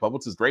south, like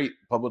Publix is great.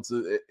 Publix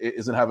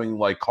isn't having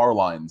like car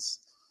lines,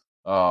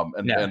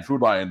 and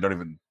Food Lion don't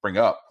even bring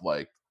up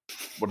like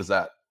what is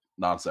that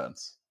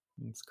nonsense?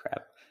 It's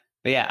crap.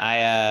 But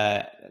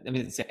yeah,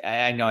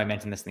 I know I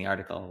mentioned this in the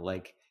article.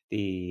 Like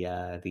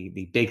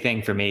the big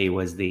thing for me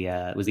was the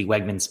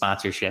Wegmans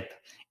sponsorship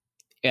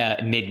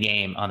mid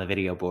game on the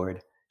video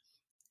board,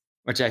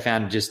 which I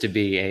found just to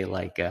be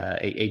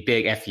a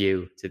big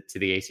FU to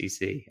the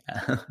ACC,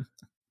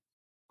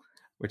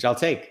 which I'll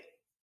take,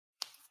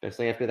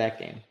 especially after that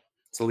game.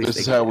 It's the least this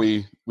is how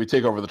we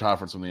take over the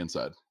conference from the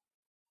inside.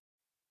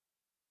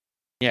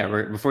 Yeah,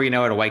 before you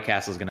know it, a White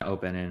Castle is going to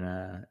open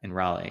in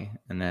Raleigh,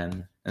 and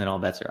then all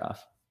bets are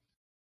off.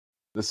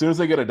 As soon as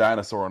they get a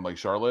dinosaur in Lake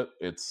Charlotte,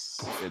 it's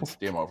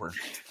game over.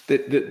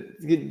 The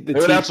they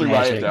would actually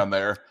riot down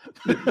there.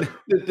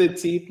 the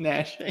teeth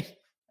gnashing.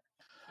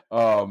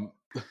 I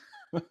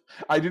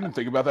didn't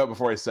think about that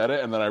before I said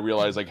it, and then I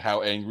realized like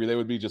how angry they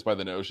would be just by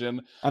the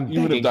notion.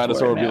 Even if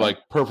dinosaur would be like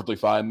perfectly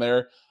fine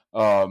there.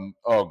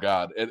 Oh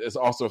god, it's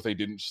also if they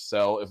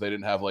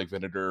didn't have like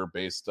vinegar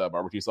based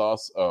barbecue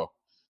sauce. Oh,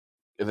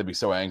 they'd be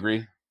so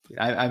angry.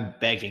 I'm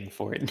begging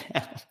for it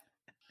now.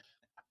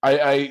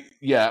 I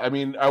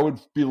mean,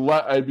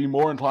 I'd be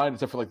more inclined,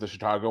 except for like the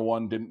Chicago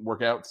one didn't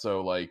work out.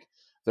 So like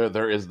there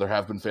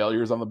have been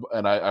failures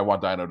and I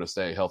want Dino to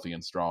stay healthy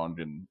and strong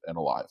and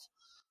alive.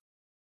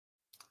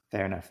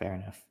 Fair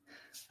enough.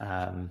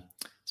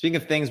 Speaking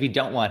of things we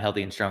don't want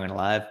healthy and strong and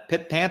alive,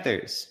 Pitt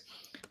Panthers.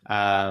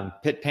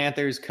 Pitt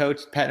Panthers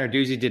coach Pat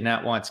Narduzzi did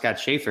not want Scott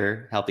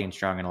Schaefer healthy and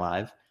strong and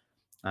alive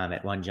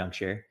at one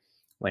juncture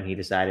when he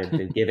decided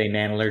to give a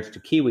man allergic to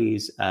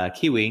kiwis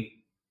kiwi.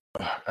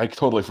 I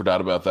totally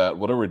forgot about that.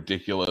 What a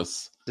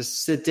ridiculous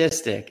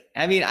sadistic.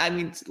 I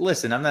mean,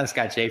 listen, I'm not a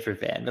Scott Schaefer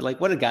fan, but like,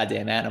 what a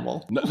goddamn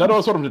animal. None of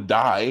us want him to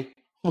die.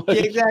 Like,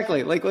 yeah,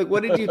 exactly. Like,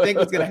 what did you think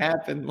was going to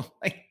happen?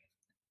 Like,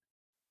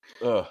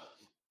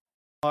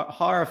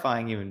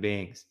 horrifying human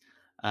beings.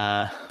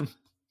 Yeah,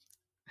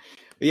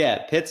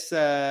 Pitt's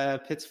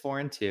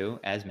 4-2,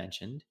 as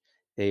mentioned.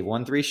 They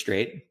won 3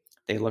 straight.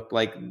 They looked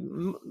like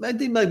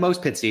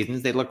most Pitt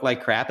seasons. They looked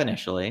like crap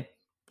initially.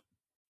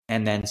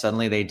 and then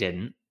suddenly they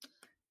didn't.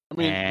 I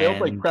mean, they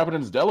looked like crap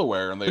against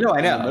Delaware, and they no, I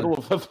know. in the middle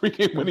of a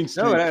 3-game winning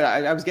streak. No,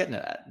 I was getting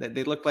to that.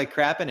 They looked like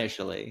crap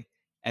initially,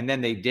 and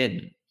then they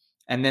didn't,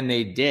 and then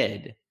they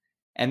did,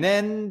 and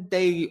then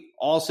they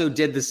also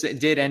did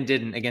and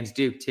didn't against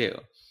Duke too.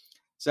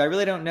 So I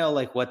really don't know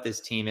like what this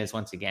team is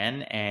once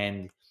again,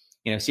 and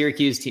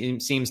Syracuse team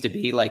seems to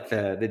be like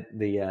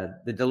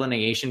the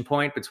delineation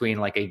point between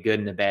like a good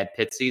and a bad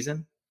Pitt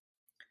season,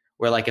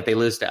 where like if they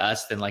lose to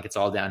us, then like it's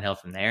all downhill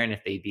from there, and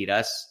if they beat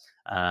us,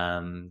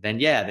 then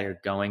yeah, they're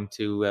going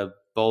to a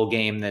bowl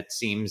game that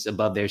seems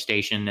above their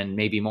station and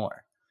maybe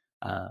more,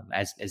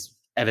 as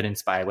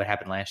evidenced by what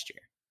happened last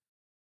year.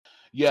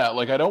 Yeah,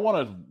 like I don't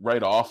want to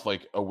write off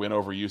like a win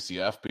over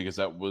UCF because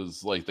that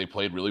was like they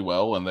played really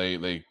well and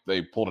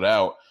they pulled it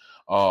out.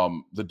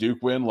 The Duke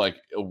win, like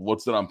it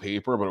looks good on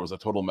paper, but it was a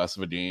total mess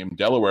of a game.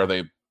 Delaware,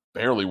 they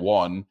barely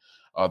won.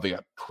 They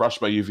got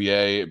crushed by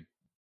UVA.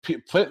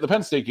 The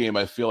Penn State game,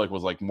 I feel like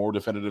was like more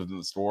definitive than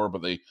the score,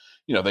 but they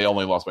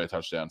only lost by a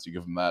touchdown, so you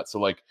give them that. So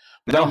like,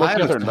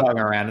 Ohio was hung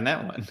around in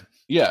that one.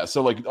 Yeah,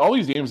 so like all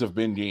these games have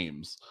been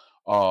games,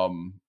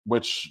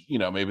 which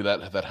maybe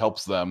that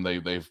helps them.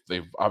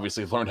 They've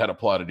obviously learned how to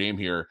pull out a game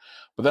here,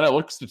 but then I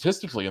look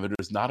statistically and they're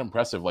just not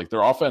impressive. Like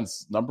their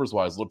offense numbers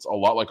wise looks a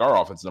lot like our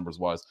offense numbers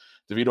wise.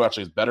 DeVito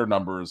actually has better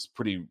numbers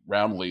pretty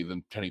roundly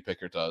than Kenny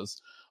Pickett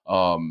does.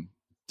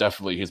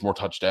 Definitely, he has more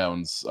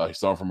touchdowns. He's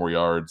throwing for more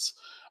yards.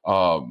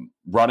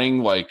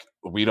 Running, like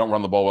we don't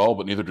run the ball well,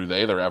 but neither do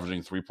they. They're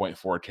averaging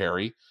 3.4 a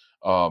carry.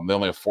 They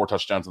only have 4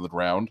 touchdowns on the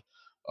ground.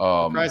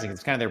 Surprising.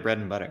 It's kind of their bread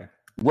and butter.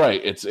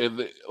 Right.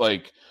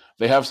 Like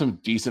they have some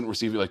decent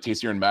receivers, like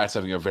Taysir and Max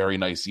having a very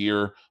nice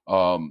year.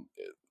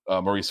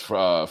 Maurice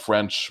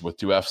French with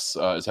 2 Fs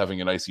is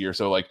having a nice year.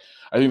 So like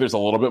I think there's a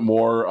little bit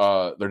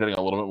more. They're getting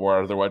a little bit more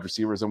out of their wide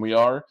receivers than we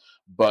are.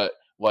 But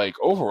like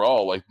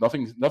overall, like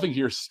nothing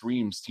here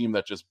screams team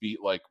that just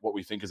beat like what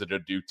we think is a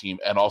good Duke team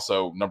and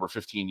also number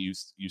 15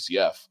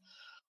 UCF.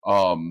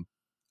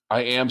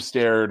 I am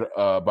stared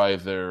by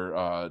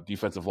their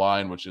defensive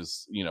line, which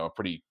is a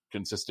pretty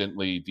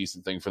consistently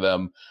decent thing for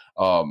them.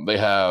 They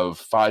have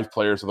 5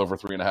 players with over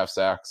 3.5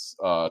 sacks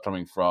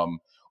coming from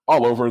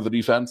all over the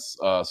defense,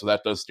 so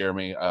that does scare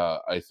me.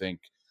 I think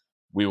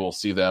we will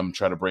see them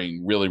try to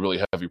bring really,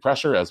 really heavy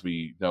pressure, as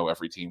we know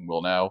every team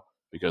will now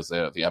because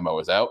the MO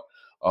is out.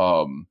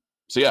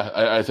 So yeah,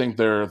 I think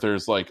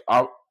there's like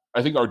I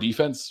think our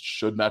defense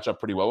should match up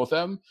pretty well with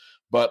them,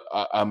 but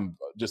I'm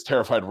just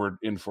terrified we're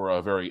in for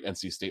a very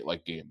NC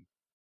State-like game.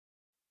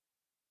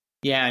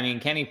 Yeah, I mean,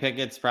 Kenny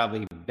Pickett's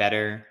probably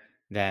better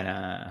than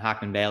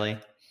Hockman Bailey,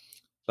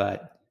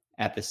 but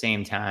at the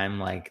same time,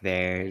 like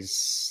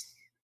there's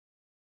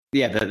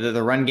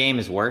the run game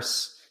is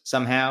worse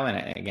somehow,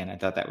 and again, I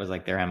thought that was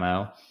like their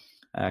MO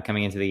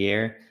coming into the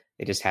year.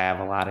 They just have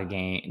a lot of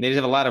gain. They just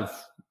have a lot of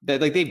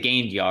like they've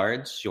gained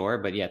yards, sure,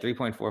 but yeah,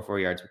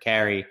 3.44 yards per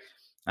carry.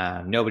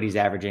 Nobody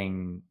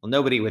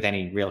with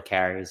any real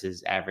carries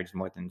has averaged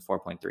more than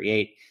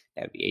 4.38.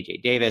 That would be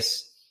AJ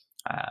Davis.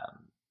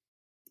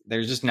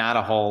 There's just not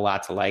a whole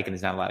lot to like, and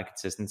there's not a lot of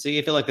consistency.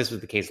 I feel like this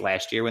was the case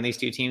last year when these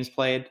two teams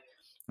played.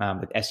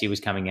 But SU was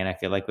coming in, I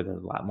feel like, with a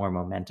lot more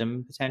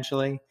momentum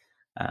potentially.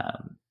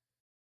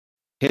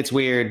 It's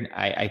weird.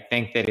 I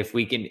think if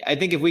we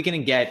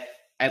can get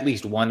at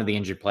least one of the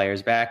injured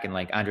players back, and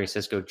like Andre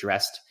Cisco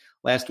dressed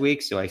last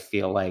week, so I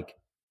feel like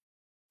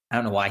I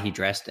don't know why he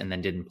dressed and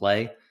then didn't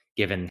play,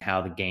 given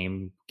how the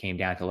game came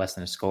down to less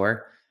than a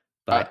score.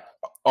 But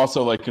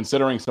also, like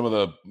considering some of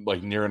the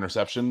like near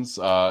interceptions,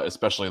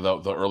 especially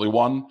the early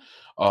one,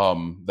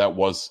 that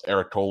was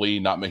Eric Coley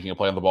not making a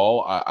play on the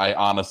ball. I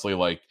honestly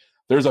like.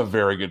 There's a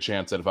very good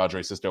chance that if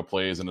Andre Cisco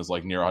plays and is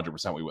like near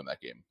 100%, we win that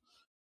game.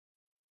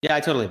 Yeah, I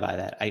totally buy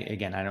that. I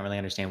don't really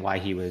understand why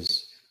he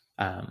was,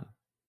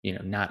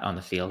 not on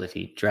the field if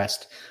he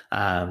dressed.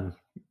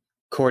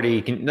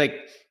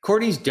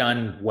 Cordy's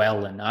done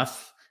well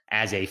enough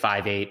as a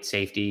 5'8"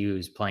 safety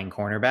who's playing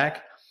cornerback.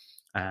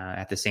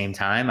 At the same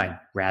time, I'd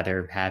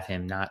rather have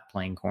him not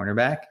playing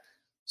cornerback.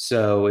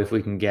 So if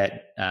we can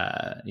get,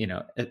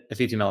 Afitu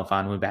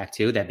Melifonwu back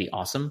too, that'd be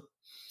awesome.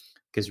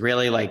 Because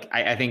really, like,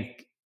 I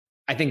think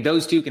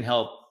those two can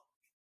help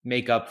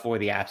make up for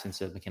the absence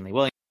of McKinley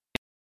Williams.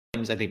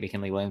 I think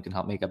McKinley Williams can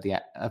help make up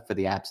for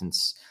the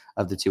absence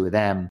of the two of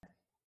them.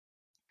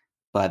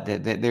 But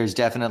there's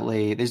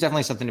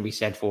definitely something to be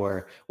said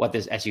for what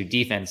this SU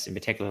defense in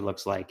particular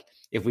looks like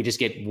if we just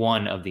get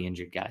one of the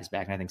injured guys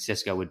back. And I think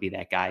Cisco would be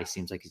that guy.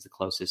 Seems like he's the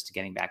closest to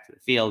getting back to the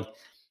field.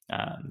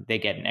 They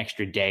get an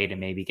extra day to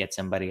maybe get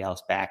somebody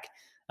else back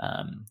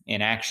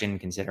in action,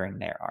 considering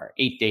there are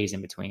 8 days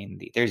in between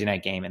the Thursday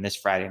night game and this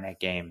Friday night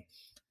game.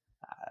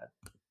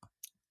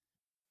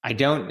 I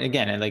don't,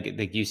 again,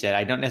 like you said,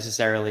 I'm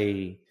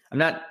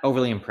not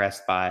overly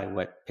impressed by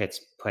what Pitt's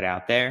put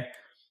out there.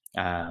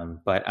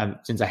 But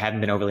since I haven't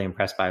been overly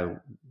impressed by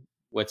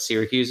what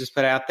Syracuse has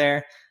put out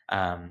there,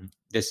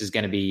 this is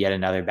going to be yet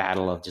another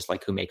battle of just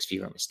like who makes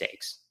fewer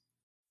mistakes.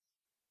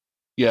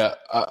 Yeah,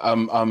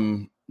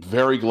 I'm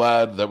very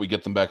glad that we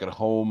get them back at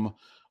home.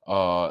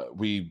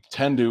 We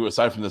tend to,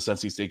 aside from the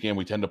NC State game,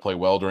 we tend to play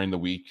well during the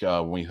week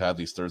when we had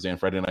these Thursday and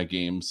Friday night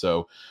games.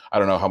 So I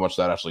don't know how much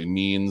that actually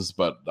means,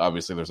 but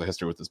obviously there's a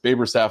history with this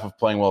Baber staff of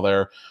playing well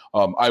there.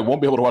 I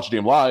won't be able to watch the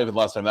game live. And the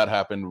last time that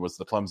happened was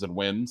the Clemson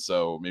win.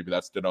 So maybe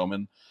that's good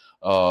omen.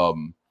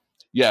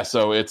 Yeah,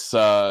 so it's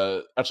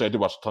actually I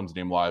did watch the Clemson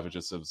game live. It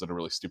was in a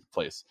really stupid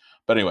place.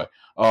 But anyway,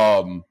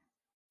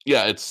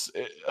 yeah, it's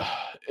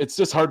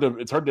just hard to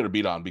get a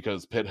beat on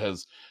because Pitt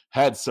has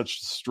had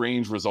such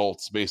strange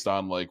results based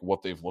on like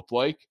what they've looked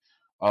like.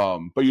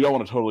 But you don't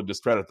want to totally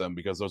discredit them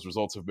because those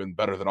results have been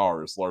better than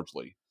ours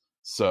largely.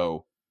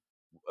 So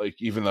like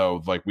even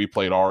though like we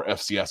played our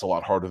FCS a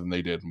lot harder than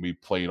they did and we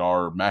played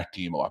our MAC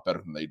team a lot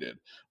better than they did,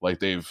 like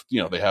they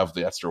have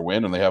the extra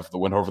win and they have the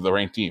win over the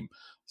ranked team.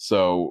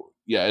 So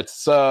yeah,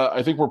 it's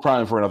I think we're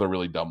primed for another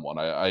really dumb one.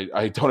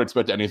 I don't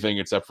expect anything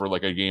except for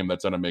like a game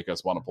that's going to make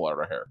us want to pull out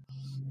our hair.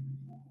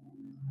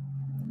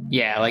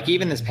 Yeah, like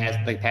even this pass,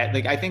 like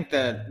I think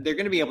they're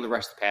going to be able to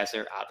rush the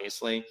passer.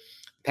 Obviously,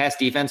 pass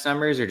defense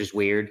numbers are just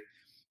weird.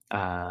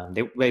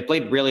 They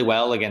played really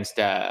well against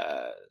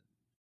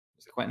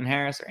was it Quentin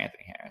Harris or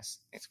Anthony Harris?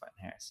 I think it's Quentin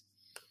Harris.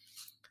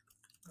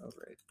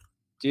 Over at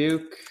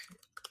Duke,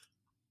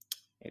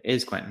 it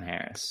is Quentin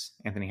Harris.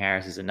 Anthony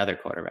Harris is another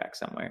quarterback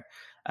somewhere.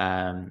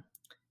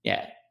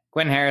 Yeah,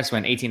 Quentin Harris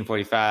went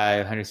 18-45,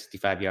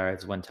 165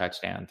 yards, 1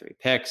 touchdown, 3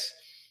 picks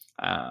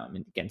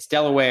against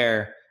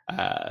Delaware.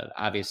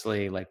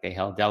 Obviously, like they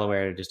held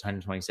Delaware to just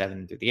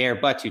 127 through the air,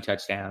 but 2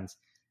 touchdowns.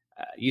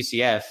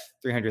 UCF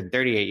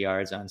 338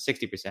 yards on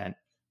 60%,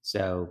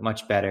 so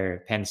much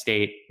better. Penn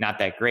State not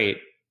that great.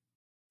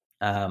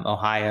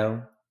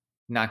 Ohio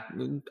not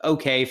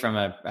okay from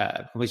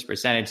a completion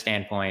percentage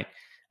standpoint.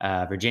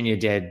 Virginia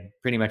did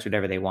pretty much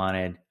whatever they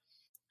wanted.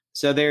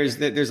 So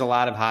there's a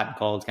lot of hot and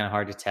cold. It's kind of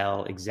hard to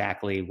tell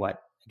exactly what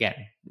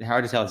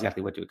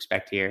to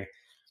expect here.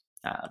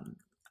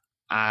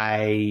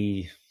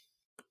 I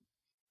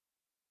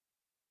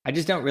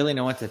just don't really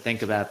know what to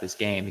think about this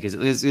game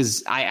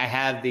because I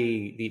have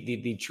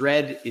the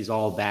dread is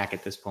all back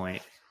at this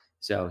point.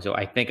 So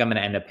I think I'm going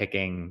to end up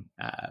picking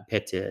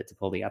Pitt to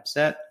pull the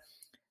upset,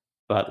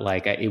 but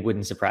like it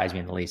wouldn't surprise me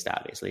in the least,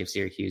 obviously, if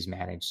Syracuse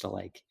managed to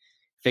like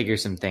figure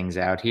some things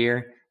out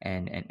here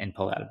and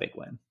pull out a big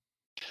win.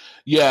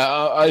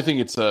 Yeah, I think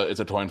it's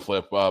a coin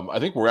flip. I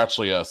think we're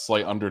actually a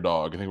slight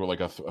underdog. I think we're like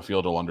a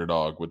field goal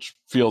underdog, which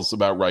feels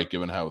about right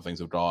given how things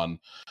have gone.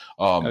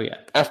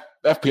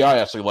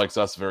 FPI actually likes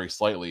us very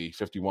slightly,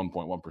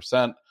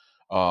 51.1%.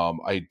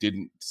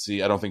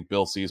 I don't think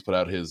Bill C's put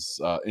out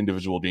his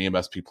individual game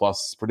SP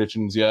Plus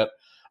predictions yet.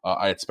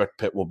 I expect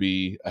Pitt will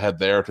be ahead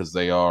there because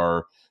they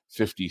are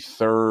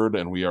 53rd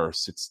and we are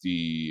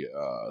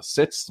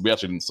 66th. We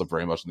actually didn't slip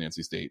very much from the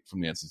NC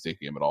State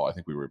game at all. I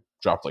think we were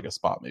dropped like a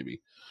spot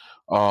maybe,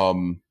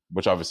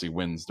 which obviously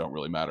wins don't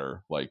really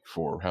matter like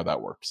for how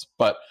that works.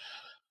 But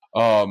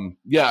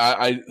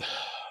yeah,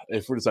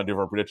 if we're just not doing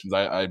our predictions,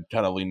 I'm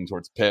kind of leaning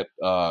towards Pitt.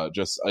 I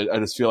just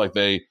feel like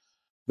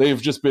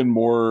they've just been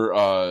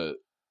more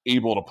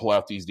able to pull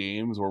out these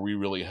games where we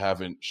really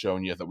haven't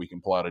shown yet that we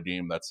can pull out a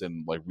game that's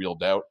in like real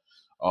doubt.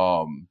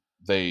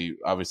 They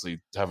obviously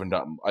haven't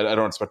done. I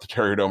don't expect the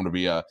Terrier Dome to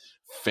be a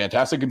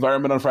fantastic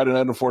environment on Friday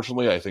night.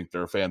 Unfortunately, I think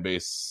their fan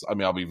base. I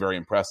mean, I'll be very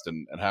impressed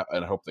and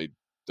hope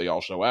they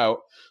all show out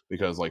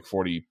because like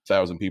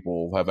 40,000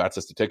 people have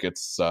access to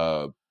tickets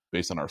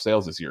based on our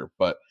sales this year.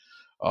 But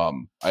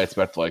I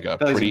expect like a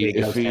pretty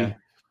iffy.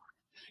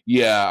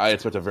 Yeah, I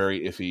expect a very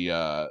iffy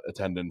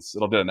attendance.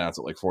 It'll get announced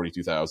at like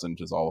 42,000,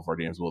 which is all of our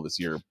games will this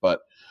year. But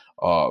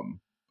I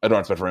don't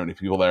expect very many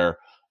people there.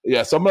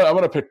 Yeah, so I'm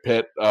gonna pick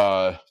Pitt.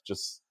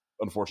 Just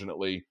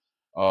unfortunately,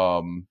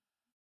 I'll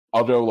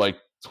go like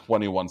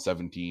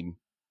 21-17.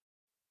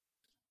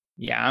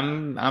 Yeah,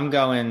 I'm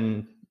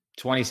going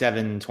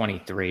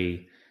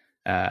 27-23.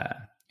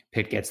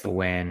 Pitt gets the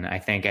win. I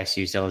think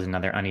SU still is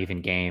another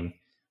uneven game.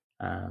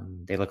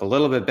 They look a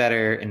little bit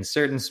better in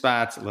certain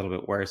spots, a little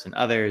bit worse in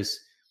others.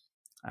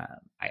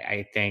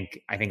 I think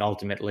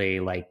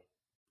ultimately, like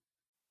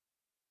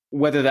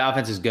whether the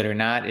offense is good or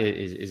not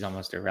is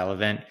almost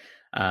irrelevant.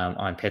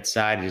 On Pitt's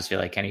side, I just feel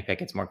like Kenny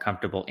Pickett's more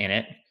comfortable in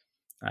it.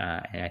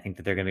 And I think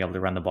that they're going to be able to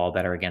run the ball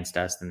better against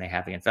us than they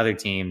have against other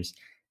teams.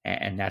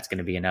 And that's going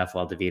to be enough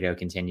while DeVito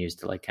continues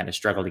to like kind of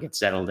struggle to get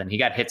settled. And he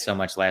got hit so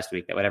much last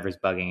week that whatever's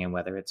bugging him,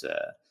 whether it's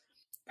a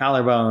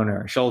collarbone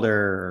or a shoulder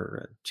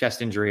or a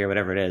chest injury or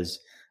whatever it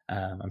is,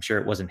 I'm sure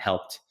it wasn't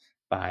helped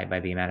by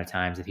the amount of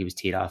times that he was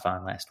teed off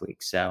on last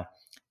week. So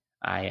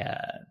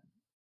I'm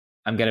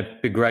going to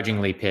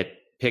begrudgingly pick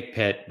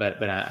Pitt,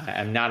 but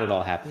I'm not at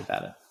all happy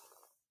about it.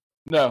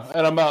 No,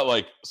 and I'm not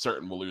like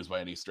certain we'll lose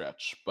by any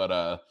stretch,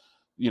 but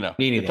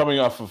coming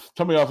off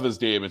of this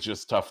game, it's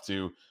just tough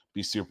to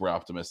be super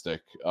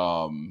optimistic.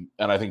 And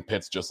I think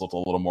Pitt's just looked a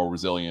little more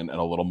resilient and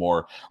a little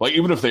more like,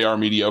 even if they are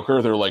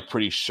mediocre, they're like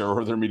pretty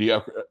sure of their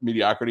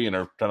mediocrity and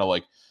are kind of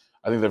like,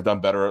 I think they've done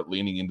better at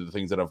leaning into the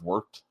things that have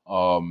worked.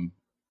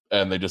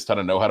 and they just kind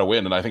of know how to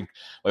win. And I think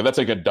like that's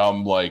like a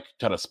dumb like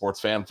kind of sports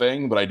fan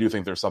thing, but I do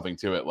think there's something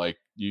to it. Like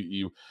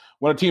you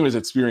when a team is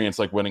experienced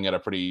like winning at a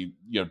pretty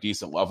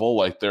decent level,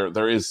 like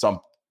there is some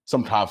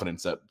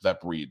confidence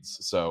that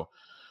breeds. So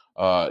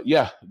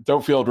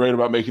don't feel great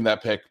about making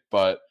that pick,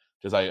 but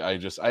because I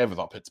haven't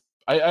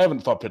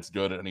thought Pitt's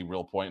good at any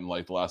real point in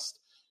like the last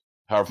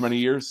however many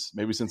years,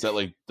 maybe since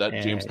that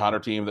James Conner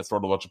team that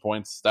scored a bunch of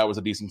points. That was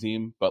a decent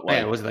team, but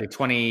like was it like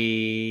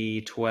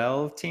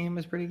 2012 team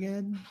was pretty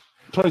good.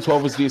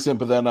 2012 was decent,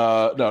 but then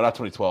no, not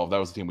 2012. That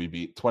was the team we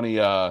beat.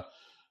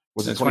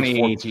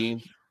 2014?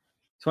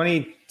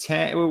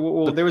 2010.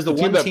 Well, there was the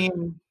one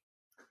team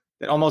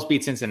that almost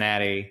beat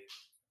Cincinnati.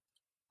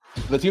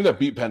 The team that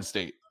beat Penn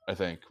State, I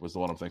think, was the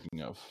one I'm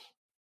thinking of.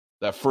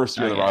 That first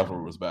year the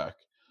rivalry was back.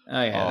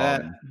 Oh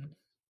yeah,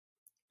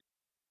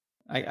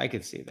 I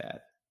could see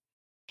that.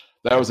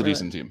 That was a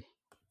decent team.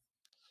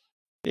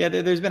 Yeah,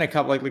 there's been a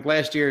couple like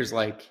last year's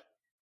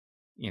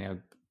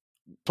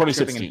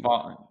 2016.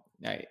 Oh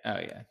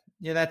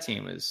yeah, that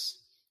team was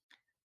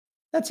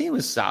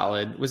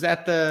solid. Was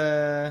that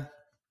the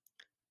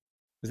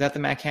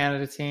Matt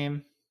Canada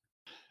team?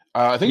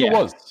 I think it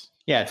was.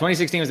 Yeah,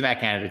 2016 was the Matt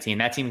Canada team.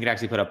 That team could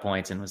actually put up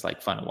points and was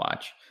like fun to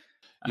watch.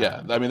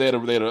 Yeah, I mean they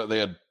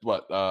had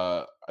what?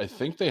 I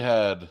think they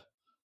had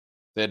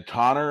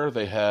Connor.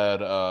 They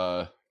had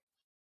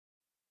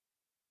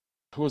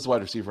who was the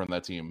wide receiver on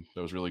that team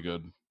that was really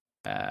good?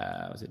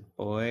 Was it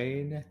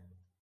Boyd?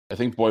 I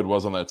think Boyd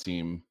was on that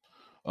team.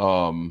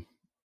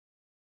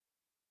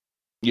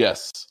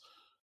 Yes.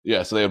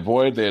 Yeah, so they had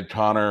Boyd, they had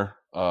Connor,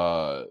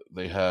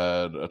 they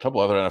had a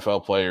couple other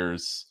NFL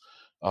players.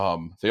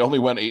 They only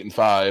went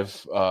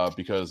 8-5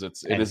 because it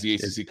is the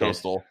ACC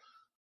Coastal.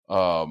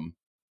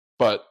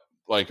 But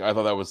like I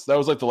thought that was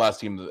like the last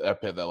team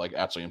at Pitt that like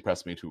actually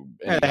impressed me to.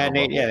 They had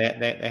Nate,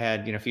 they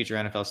had future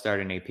NFL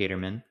starter Nate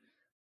Peterman.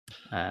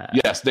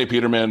 Yes, Nate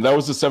Peterman. That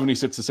was the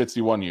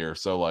 76-61 year.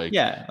 So like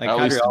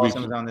Kadri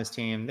Allison was on this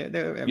team.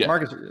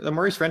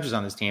 Maurice French was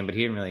on this team, but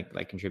he didn't really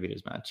like contribute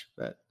as much.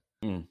 But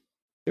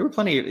there were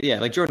plenty.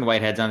 Like Jordan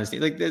Whitehead's on this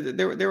team. Like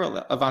there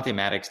were Avonte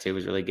Maddox too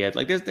was really good.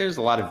 Like there's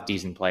a lot of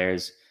decent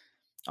players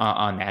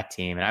on that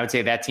team, and I would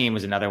say that team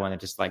was another one that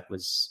just like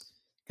was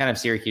kind of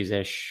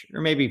Syracuse-ish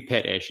or maybe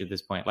Pitt-ish at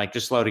this point, like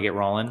just slow to get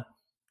rolling.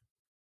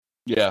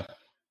 Yeah.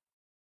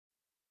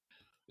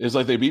 It's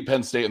like they beat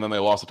Penn State and then they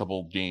lost a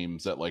couple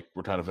games that like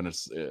were kind of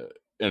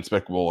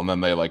inexplicable, and then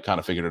they like kind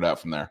of figured it out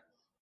from there.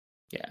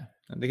 Yeah.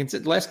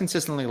 The less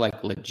consistently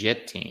like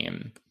legit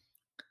team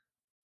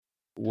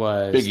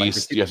was Big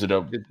East.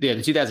 The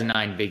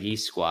 2009 Big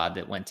East squad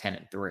that went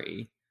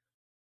 10-3.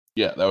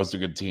 Yeah, that was a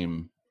good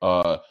team.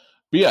 But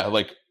yeah,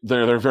 like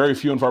they're very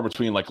few and far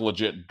between like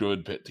legit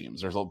good Pitt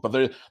teams.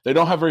 But they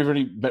don't have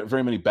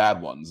very many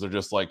bad ones. They're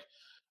just like,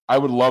 I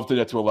would love to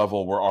get to a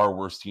level where our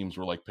worst teams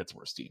were like Pitt's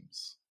worst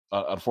teams.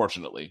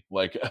 Unfortunately,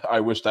 like I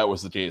wish that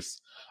was the case.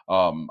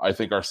 I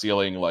think our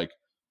ceiling,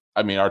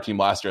 our team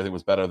last year I think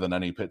was better than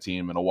any Pitt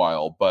team in a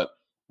while, but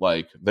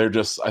like they're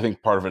just, I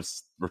think part of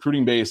it's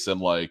recruiting base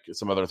and like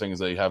some other things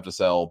they have to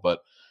sell,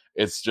 but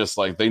it's just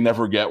like they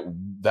never get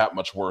that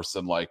much worse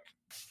than like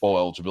full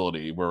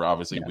eligibility, where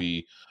obviously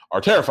we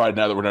are terrified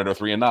now that we're under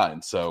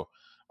 3-9. So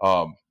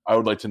I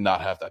would like to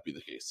not have that be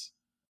the case.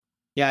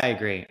 Yeah, I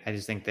agree. I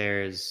just think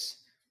there's,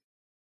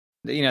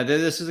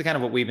 this is kind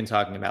of what we've been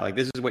talking about. Like,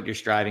 this is what you're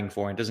striving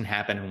for. It doesn't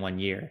happen in 1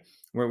 year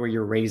where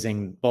you're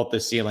raising both the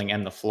ceiling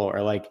and the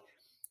floor. Like,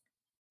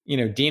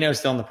 Dino's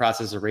still in the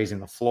process of raising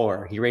the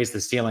floor. He raised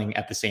the ceiling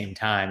at the same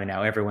time. And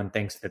now everyone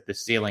thinks that the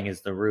ceiling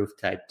is the roof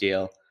type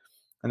deal.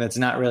 And that's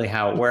not really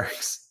how it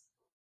works.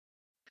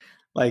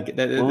 Like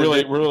we're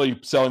really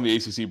selling the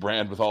ACC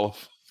brand with all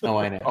of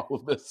I know. all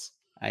of this.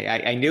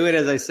 I knew it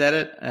as I said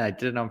it. I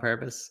did it on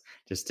purpose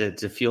just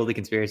to fuel the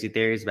conspiracy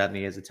theories about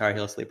me as a Tar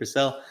Heel sleeper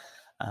cell.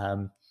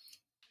 In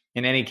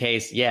any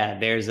case,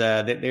 there's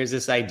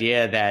this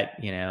idea that,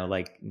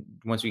 like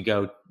once we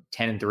go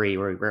 10-3,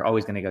 we're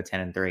always going to go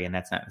 10-3, and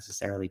that's not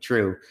necessarily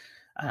true.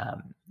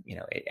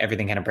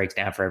 Everything kind of breaks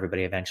down for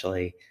everybody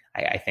eventually.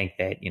 I think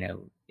that,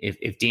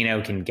 if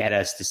Dino can get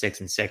us to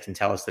 6-6 and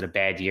tell us that a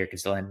bad year can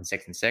still end in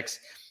 6-6,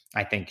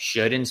 I think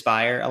should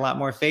inspire a lot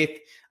more faith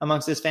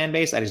amongst this fan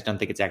base. I just don't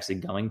think it's actually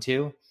going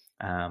to,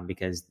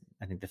 because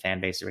I think the fan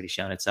base has already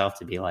shown itself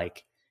to be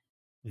like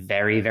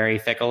very, very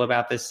fickle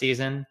about this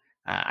season.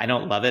 I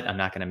don't love it. I'm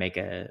not going to make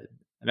an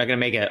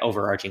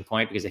overarching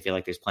point because I feel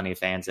like there's plenty of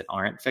fans that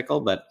aren't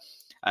fickle, but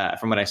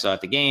from what I saw at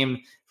the game,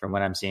 from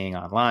what I'm seeing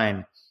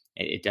online,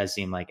 it does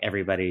seem like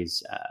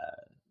everybody's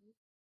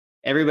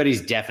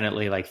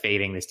definitely like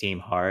fading this team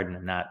hard, and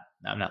I'm not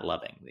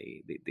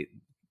loving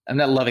I'm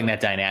not loving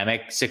that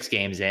dynamic 6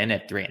 games in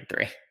at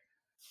 3-3.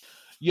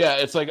 Yeah,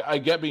 it's like I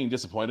get being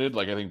disappointed.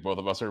 Like I think both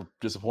of us are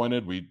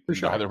disappointed.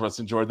 Neither of us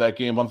enjoyed that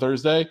game on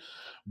Thursday,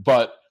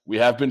 but we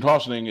have been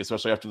cautioning,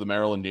 especially after the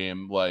Maryland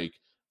game, like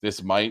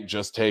this might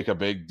just take a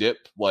big dip,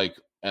 like,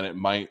 and it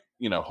might,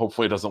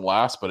 hopefully it doesn't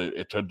last, but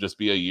it could just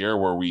be a year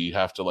where we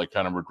have to like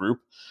kind of regroup.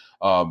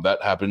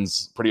 That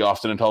happens pretty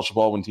often in college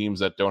football when teams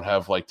that don't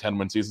have like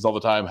 10-win seasons all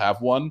the time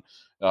have one.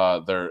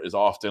 there is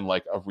often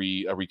like a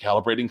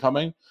recalibrating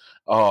coming.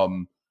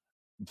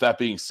 That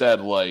being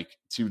said, like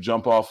to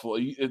jump off,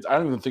 I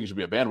don't even think it should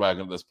be a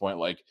bandwagon at this point.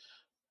 Like,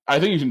 I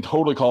think you can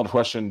totally call into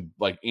question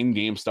like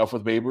in-game stuff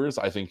with Babers.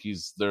 I think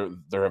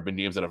there have been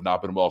games that have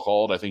not been well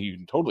called. I think you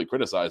can totally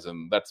criticize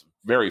him. That's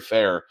very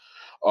fair.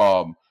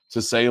 To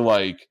say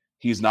like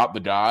he's not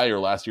the guy or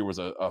last year was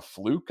a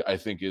fluke, I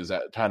think is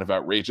kind of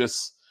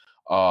outrageous.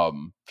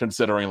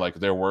 Considering like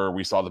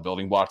we saw the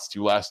building blocks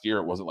too last year.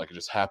 It wasn't like it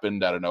just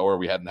happened out of nowhere.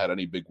 We hadn't had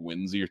any big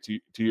wins two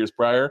years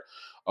prior.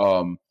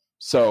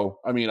 So,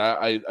 I mean,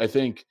 I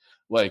think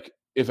like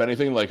if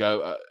anything, like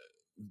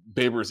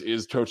Babers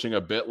is coaching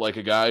a bit like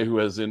a guy who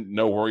has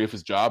no worry of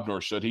his job,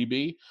 nor should he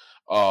be.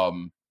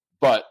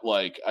 But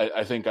like,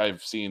 I think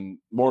I've seen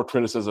more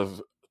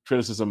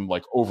criticism,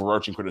 like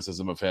overarching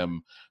criticism of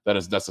him that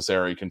is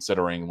necessary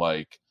considering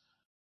like,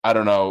 I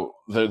don't know,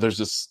 there's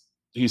just,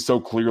 he's so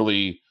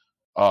clearly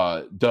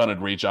done a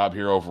great job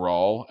here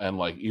overall. And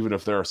like, even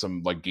if there are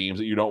some like games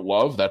that you don't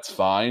love, that's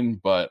fine.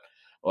 But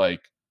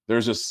like,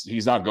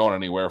 he's not going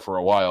anywhere for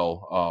a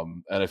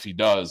while. And if he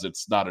does,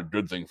 it's not a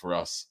good thing for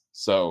us.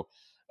 So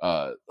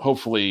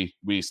hopefully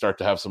we start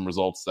to have some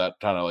results that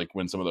kind of like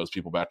win some of those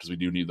people back, because we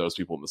do need those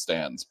people in the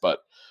stands. But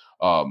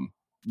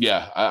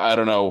yeah, I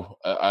don't know.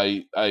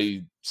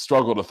 I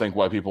struggle to think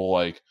why people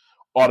like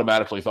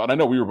automatically thought, and I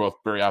know we were both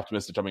very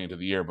optimistic coming into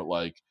the year, but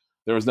like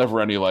there was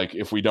never any like,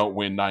 if we don't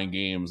win 9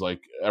 games,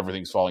 like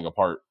everything's falling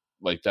apart.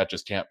 Like that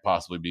just can't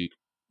possibly be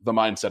the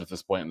mindset at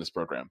this point in this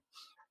program.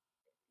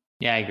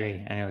 Yeah, I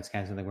agree. I know it's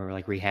kind of something we're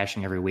like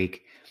rehashing every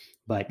week,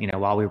 but you know,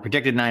 while we were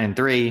predicted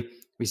 9-3,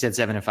 we said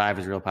 7-5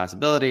 was a real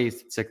possibility.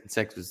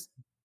 6-6 was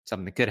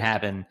something that could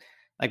happen.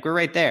 Like we're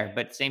right there,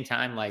 but at the same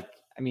time, like,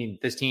 I mean,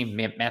 this team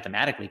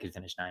mathematically could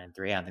finish 9-3.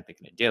 I don't think they're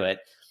going to do it,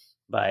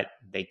 but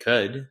they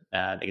could.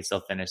 They could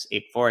still finish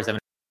 8-4, 7-5,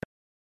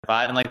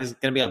 and like there's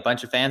going to be a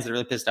bunch of fans that are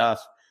really pissed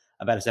off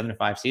about a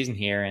 7-5 season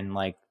here, and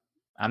like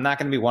I'm not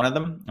going to be one of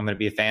them. I'm going to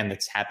be a fan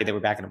that's happy that we're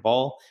back in a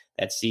bowl,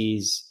 that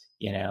sees,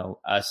 you know,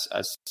 us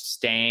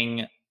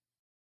staying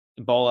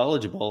bowl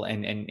eligible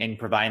and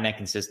providing that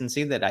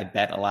consistency that I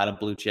bet a lot of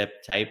blue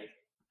chip type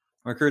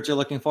recruits are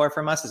looking for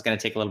from us. Is going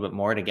to take a little bit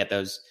more to get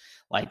those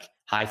like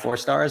high 4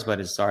 stars, but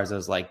as far as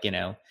those like, you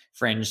know,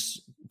 fringe,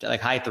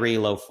 like high 3,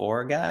 low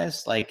 4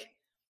 guys, like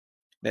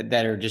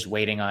that are just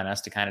waiting on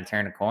us to kind of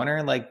turn a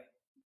corner, like,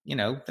 you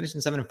know,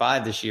 finishing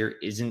 7-5 this year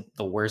isn't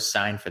the worst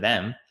sign for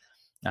them.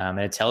 And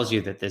it tells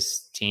you that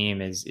this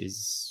team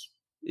is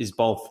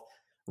both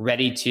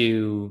ready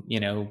to, you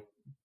know,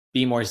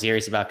 be more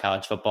serious about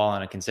college football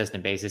on a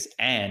consistent basis,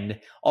 and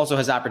also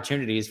has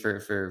opportunities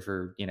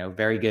for you know,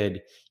 very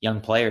good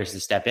young players to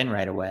step in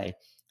right away.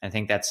 I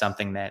think that's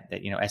something that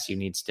you know, SU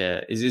needs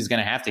to is going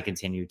to have to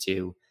continue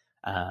to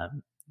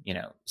you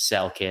know,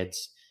 sell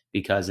kids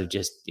because of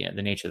just, you know,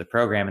 the nature of the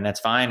program, and that's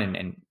fine.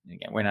 And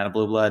again, we're not a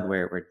blue blood.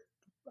 We're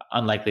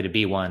unlikely to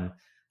be one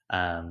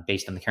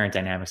based on the current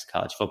dynamics of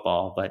college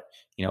football. But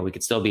you know, we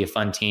could still be a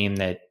fun team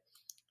that,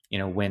 you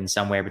know, wins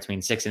somewhere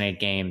between 6 and 8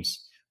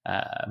 games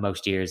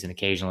most years, and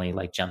occasionally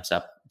like jumps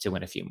up to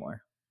win a few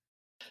more.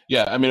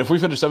 Yeah, I mean, if we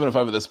finish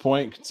 7-5 at this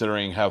point,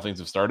 considering how things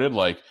have started,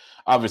 like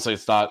obviously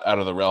it's not out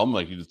of the realm.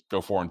 Like you just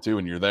go 4-2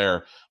 and you're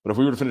there. But if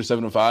we were to finish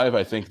 7-5,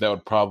 I think that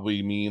would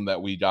probably mean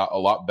that we got a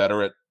lot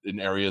better in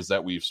areas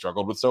that we've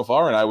struggled with so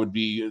far, and I would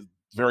be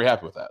very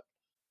happy with that.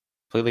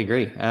 Completely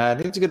agree. I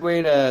think it's a good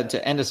way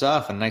to end us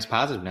off on a nice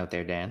positive note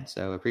there, Dan.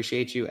 So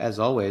appreciate you as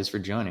always for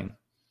joining.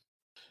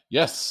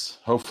 Yes,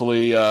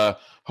 hopefully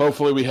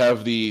we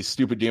have the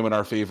stupid game in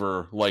our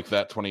favor, like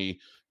that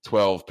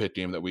 2012 Pitt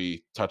game that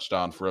we touched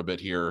on for a bit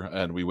here,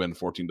 and we win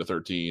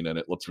 14-13, and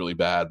it looks really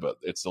bad, but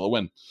it's still a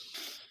win.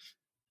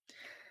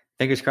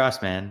 Fingers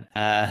crossed, man.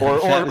 Or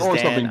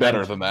something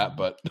better than that,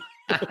 but.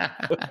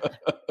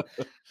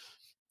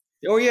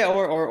 Oh yeah,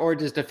 or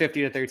just a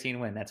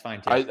 50-13 win. That's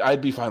fine too. I'd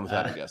be fine with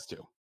that, I guess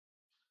too.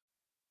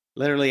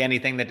 Literally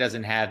anything that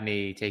doesn't have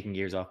me taking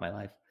years off my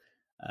life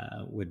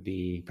would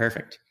be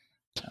perfect.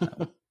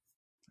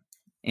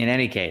 In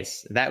any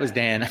case, that was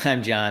Dan.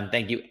 I'm John.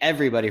 Thank you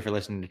everybody for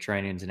listening to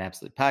Troy Nunes and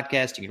Absolute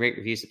Podcast. You can rate,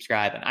 review,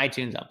 subscribe on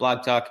iTunes, on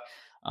Blog Talk.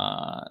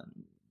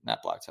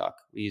 Not Blog Talk.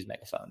 We use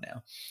Megaphone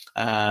now.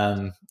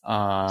 On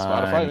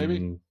Spotify,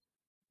 maybe.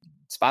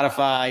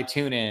 Spotify,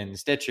 TuneIn,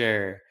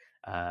 Stitcher,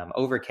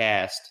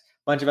 Overcast,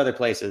 bunch of other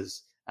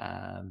places.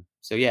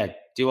 So yeah,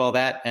 do all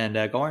that and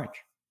go Orange.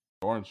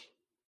 Orange.